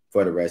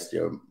for the rest of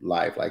your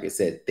life. Like I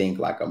said, think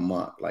like a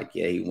monk. Like,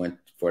 yeah, he went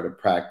for the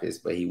practice,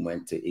 but he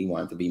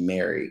wanted to be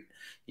married.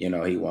 You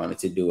know, he wanted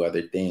to do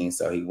other things.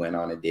 So he went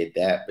on and did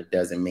that, but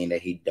doesn't mean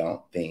that he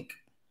don't think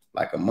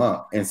like a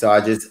monk. And so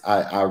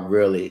I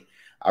really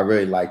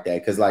like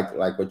that. Cause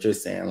like what you're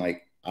saying,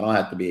 like, I don't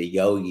have to be a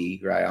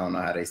yogi, right? I don't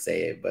know how they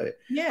say it, but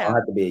I don't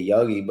have to be a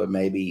yogi, but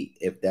maybe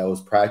if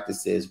those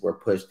practices were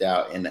pushed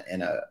out in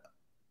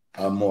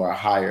a more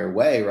higher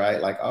way,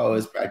 right? Like, oh,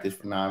 it's practice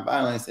for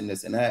nonviolence and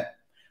this and that,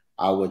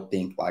 I would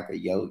think like a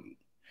yogi.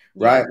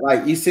 Right.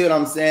 Like, you see what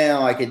I'm saying?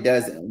 Like,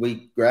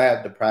 we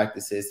grab the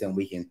practices and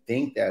we can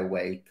think that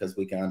way because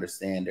we can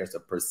understand there's a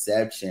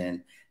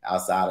perception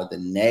outside of the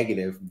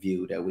negative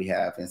view that we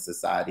have in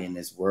society in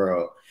this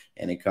world.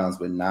 And it comes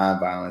with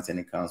nonviolence and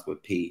it comes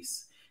with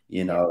peace,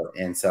 you know?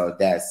 And so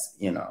that's,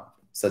 you know,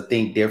 so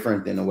think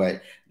different than the way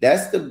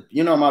that's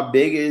my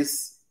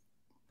biggest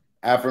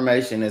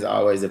affirmation is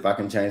always, if I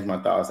can change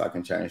my thoughts, I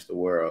can change the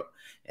world.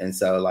 And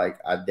so, like,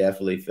 I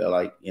definitely feel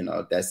like, you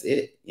know, that's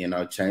it. You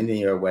know, changing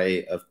your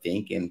way of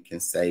thinking can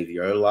save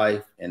your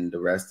life and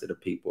the rest of the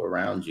people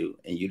around you.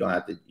 And you don't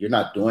have to, you're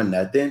not doing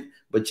nothing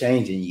but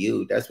changing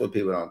you. That's what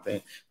people don't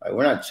think. Like,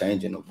 we're not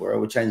changing the world,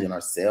 we're changing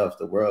ourselves.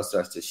 The world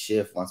starts to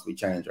shift once we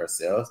change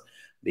ourselves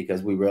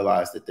because we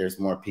realize that there's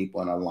more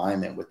people in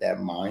alignment with that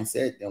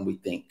mindset than we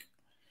think.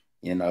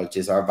 You know,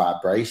 just our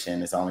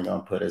vibration is only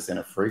going to put us in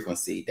a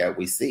frequency that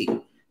we see.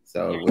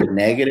 So if we're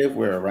negative,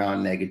 we're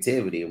around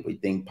negativity. If we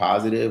think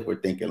positive,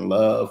 we're thinking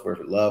love, we're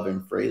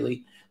loving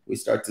freely. We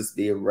start to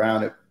be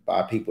around it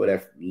by people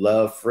that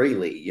love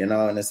freely, you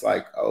know, and it's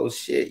like, oh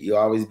shit, you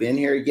always been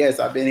here? Yes,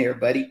 I've been here,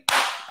 buddy.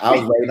 I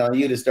was waiting on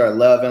you to start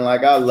loving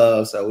like I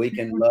love so we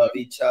can love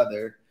each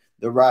other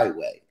the right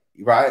way,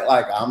 right?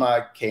 Like, I'm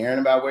not caring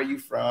about where you're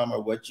from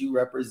or what you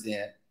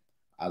represent.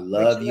 I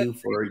love you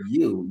for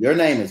you. Your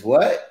name is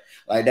what?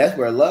 Like, that's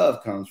where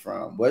love comes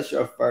from. What's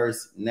your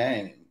first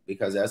name?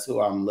 Because that's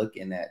who I'm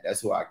looking at. That's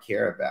who I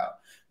care about.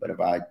 But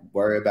if I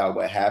worry about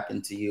what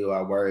happened to you,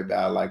 I worry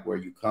about like where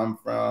you come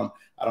from,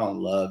 I don't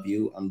love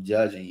you. I'm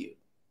judging you.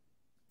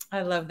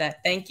 I love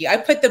that. Thank you. I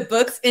put the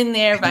books in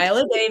there.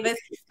 Viola Davis.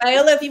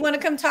 Viola, if you want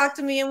to come talk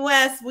to me in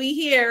West, we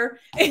here.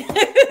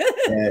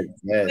 Yes.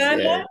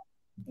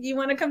 You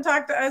want to come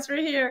talk to us? We're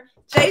here.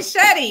 Jay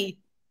Shetty.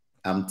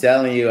 I'm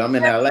telling you, I'm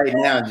in LA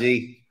now,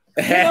 G.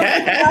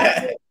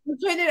 We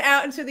put it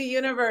out into the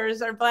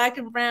universe, our Black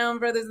and brown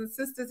brothers and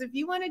sisters. If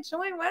you want to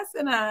join Wes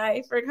and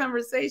I for a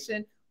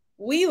conversation,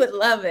 we would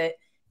love it.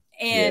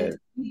 And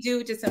we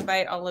do just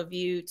invite all of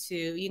you to,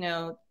 you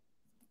know,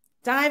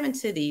 dive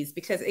into these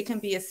because it can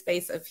be a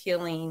space of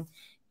healing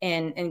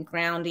and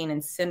grounding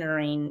and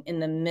centering in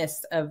the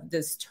midst of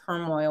this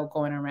turmoil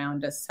going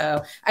around us.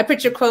 So I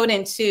put your quote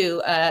in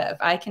too. If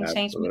I can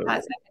change my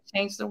thoughts, I can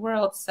change the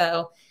world.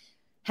 So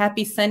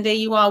Happy Sunday,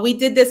 you all. We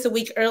did this a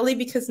week early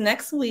because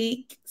next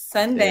week,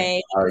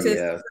 Sunday,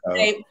 yeah.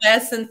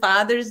 Wes and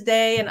Father's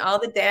Day and all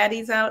the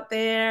daddies out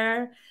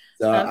there.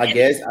 So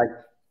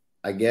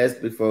I guess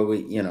before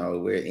we,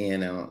 we're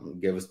in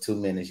and give us 2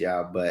 minutes,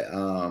 y'all. But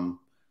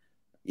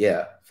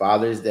yeah,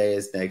 Father's Day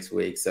is next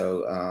week.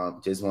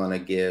 So just want to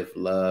give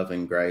love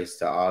and grace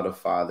to all the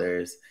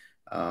fathers,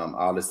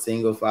 all the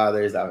single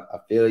fathers. I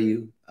feel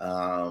you.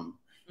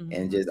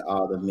 And just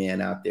all the men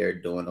out there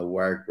doing the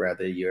work,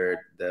 whether you're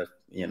the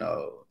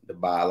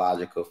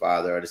biological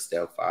father or the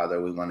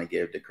stepfather. We want to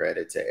give the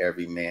credit to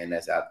every man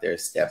that's out there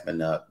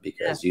stepping up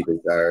because you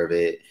deserve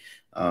it.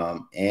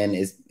 And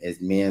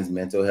it's Men's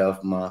Mental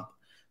Health Month.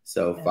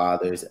 So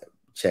fathers,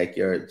 check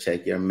your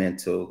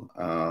mental.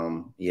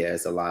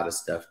 It's a lot of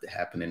stuff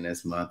happening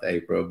this month,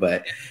 April.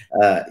 But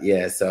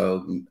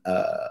so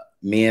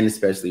men,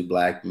 especially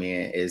Black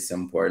men, it's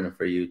important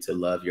for you to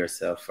love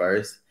yourself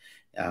first.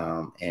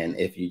 And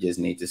if you just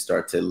need to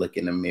start to look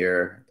in the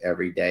mirror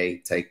every day,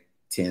 take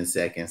 10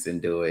 seconds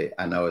and do it.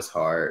 I know it's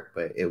hard,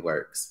 but it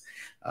works.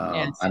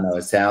 I know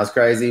it sounds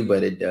crazy,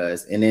 but it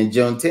does. And then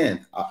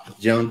Juneteenth,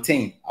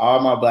 all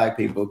my Black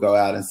people go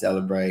out and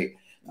celebrate.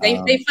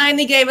 They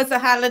finally gave us a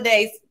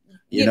holiday.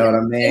 You know what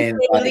I mean?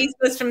 They released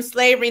us from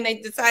slavery and they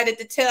decided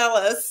to tell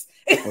us.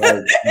 Don't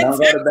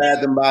go to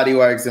Bath and Body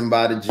Works and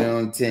buy the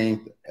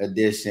Juneteenth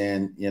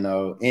edition,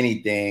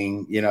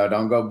 anything,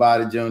 don't go buy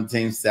the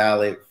Juneteenth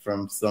salad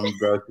from some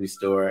grocery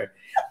store.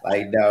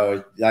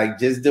 No,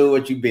 just do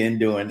what you've been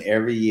doing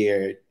every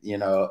year,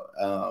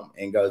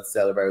 and go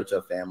celebrate with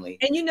your family.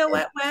 And you know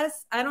what,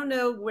 Wes? I don't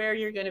know where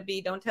you're going to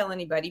be. Don't tell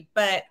anybody.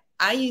 But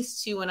I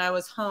used to, when I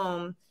was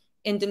home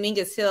in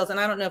Dominguez Hills, and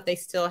I don't know if they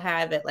still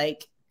have it,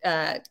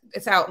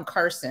 it's out in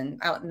Carson,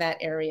 out in that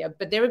area,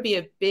 but there would be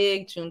a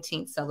big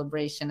Juneteenth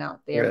celebration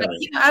out there.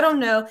 Really? But I don't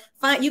know.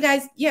 Find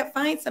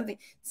something.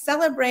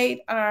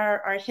 Celebrate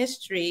our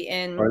history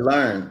or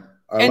learn.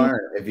 Learn.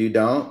 If you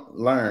don't,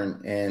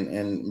 learn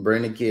and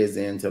bring the kids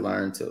in to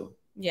learn too.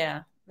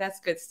 Yeah, that's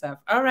good stuff.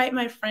 All right,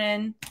 my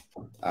friend.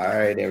 All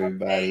right,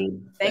 everybody. Okay.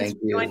 Thanks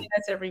for joining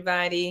us,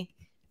 everybody.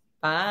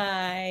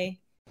 Bye.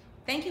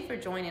 Thank you for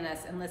joining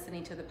us and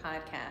listening to the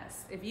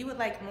podcast. If you would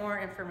like more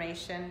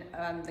information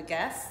on the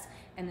guests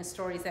and the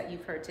stories that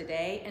you've heard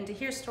today, and to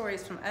hear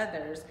stories from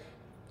others,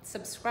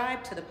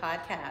 subscribe to the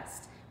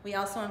podcast. We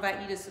also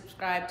invite you to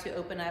subscribe to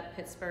Open Up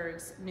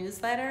Pittsburgh's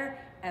newsletter,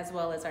 as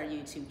well as our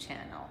YouTube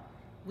channel.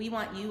 We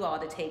want you all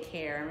to take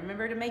care, and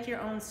remember to make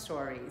your own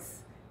stories.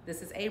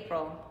 This is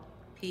April.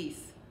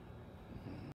 Peace.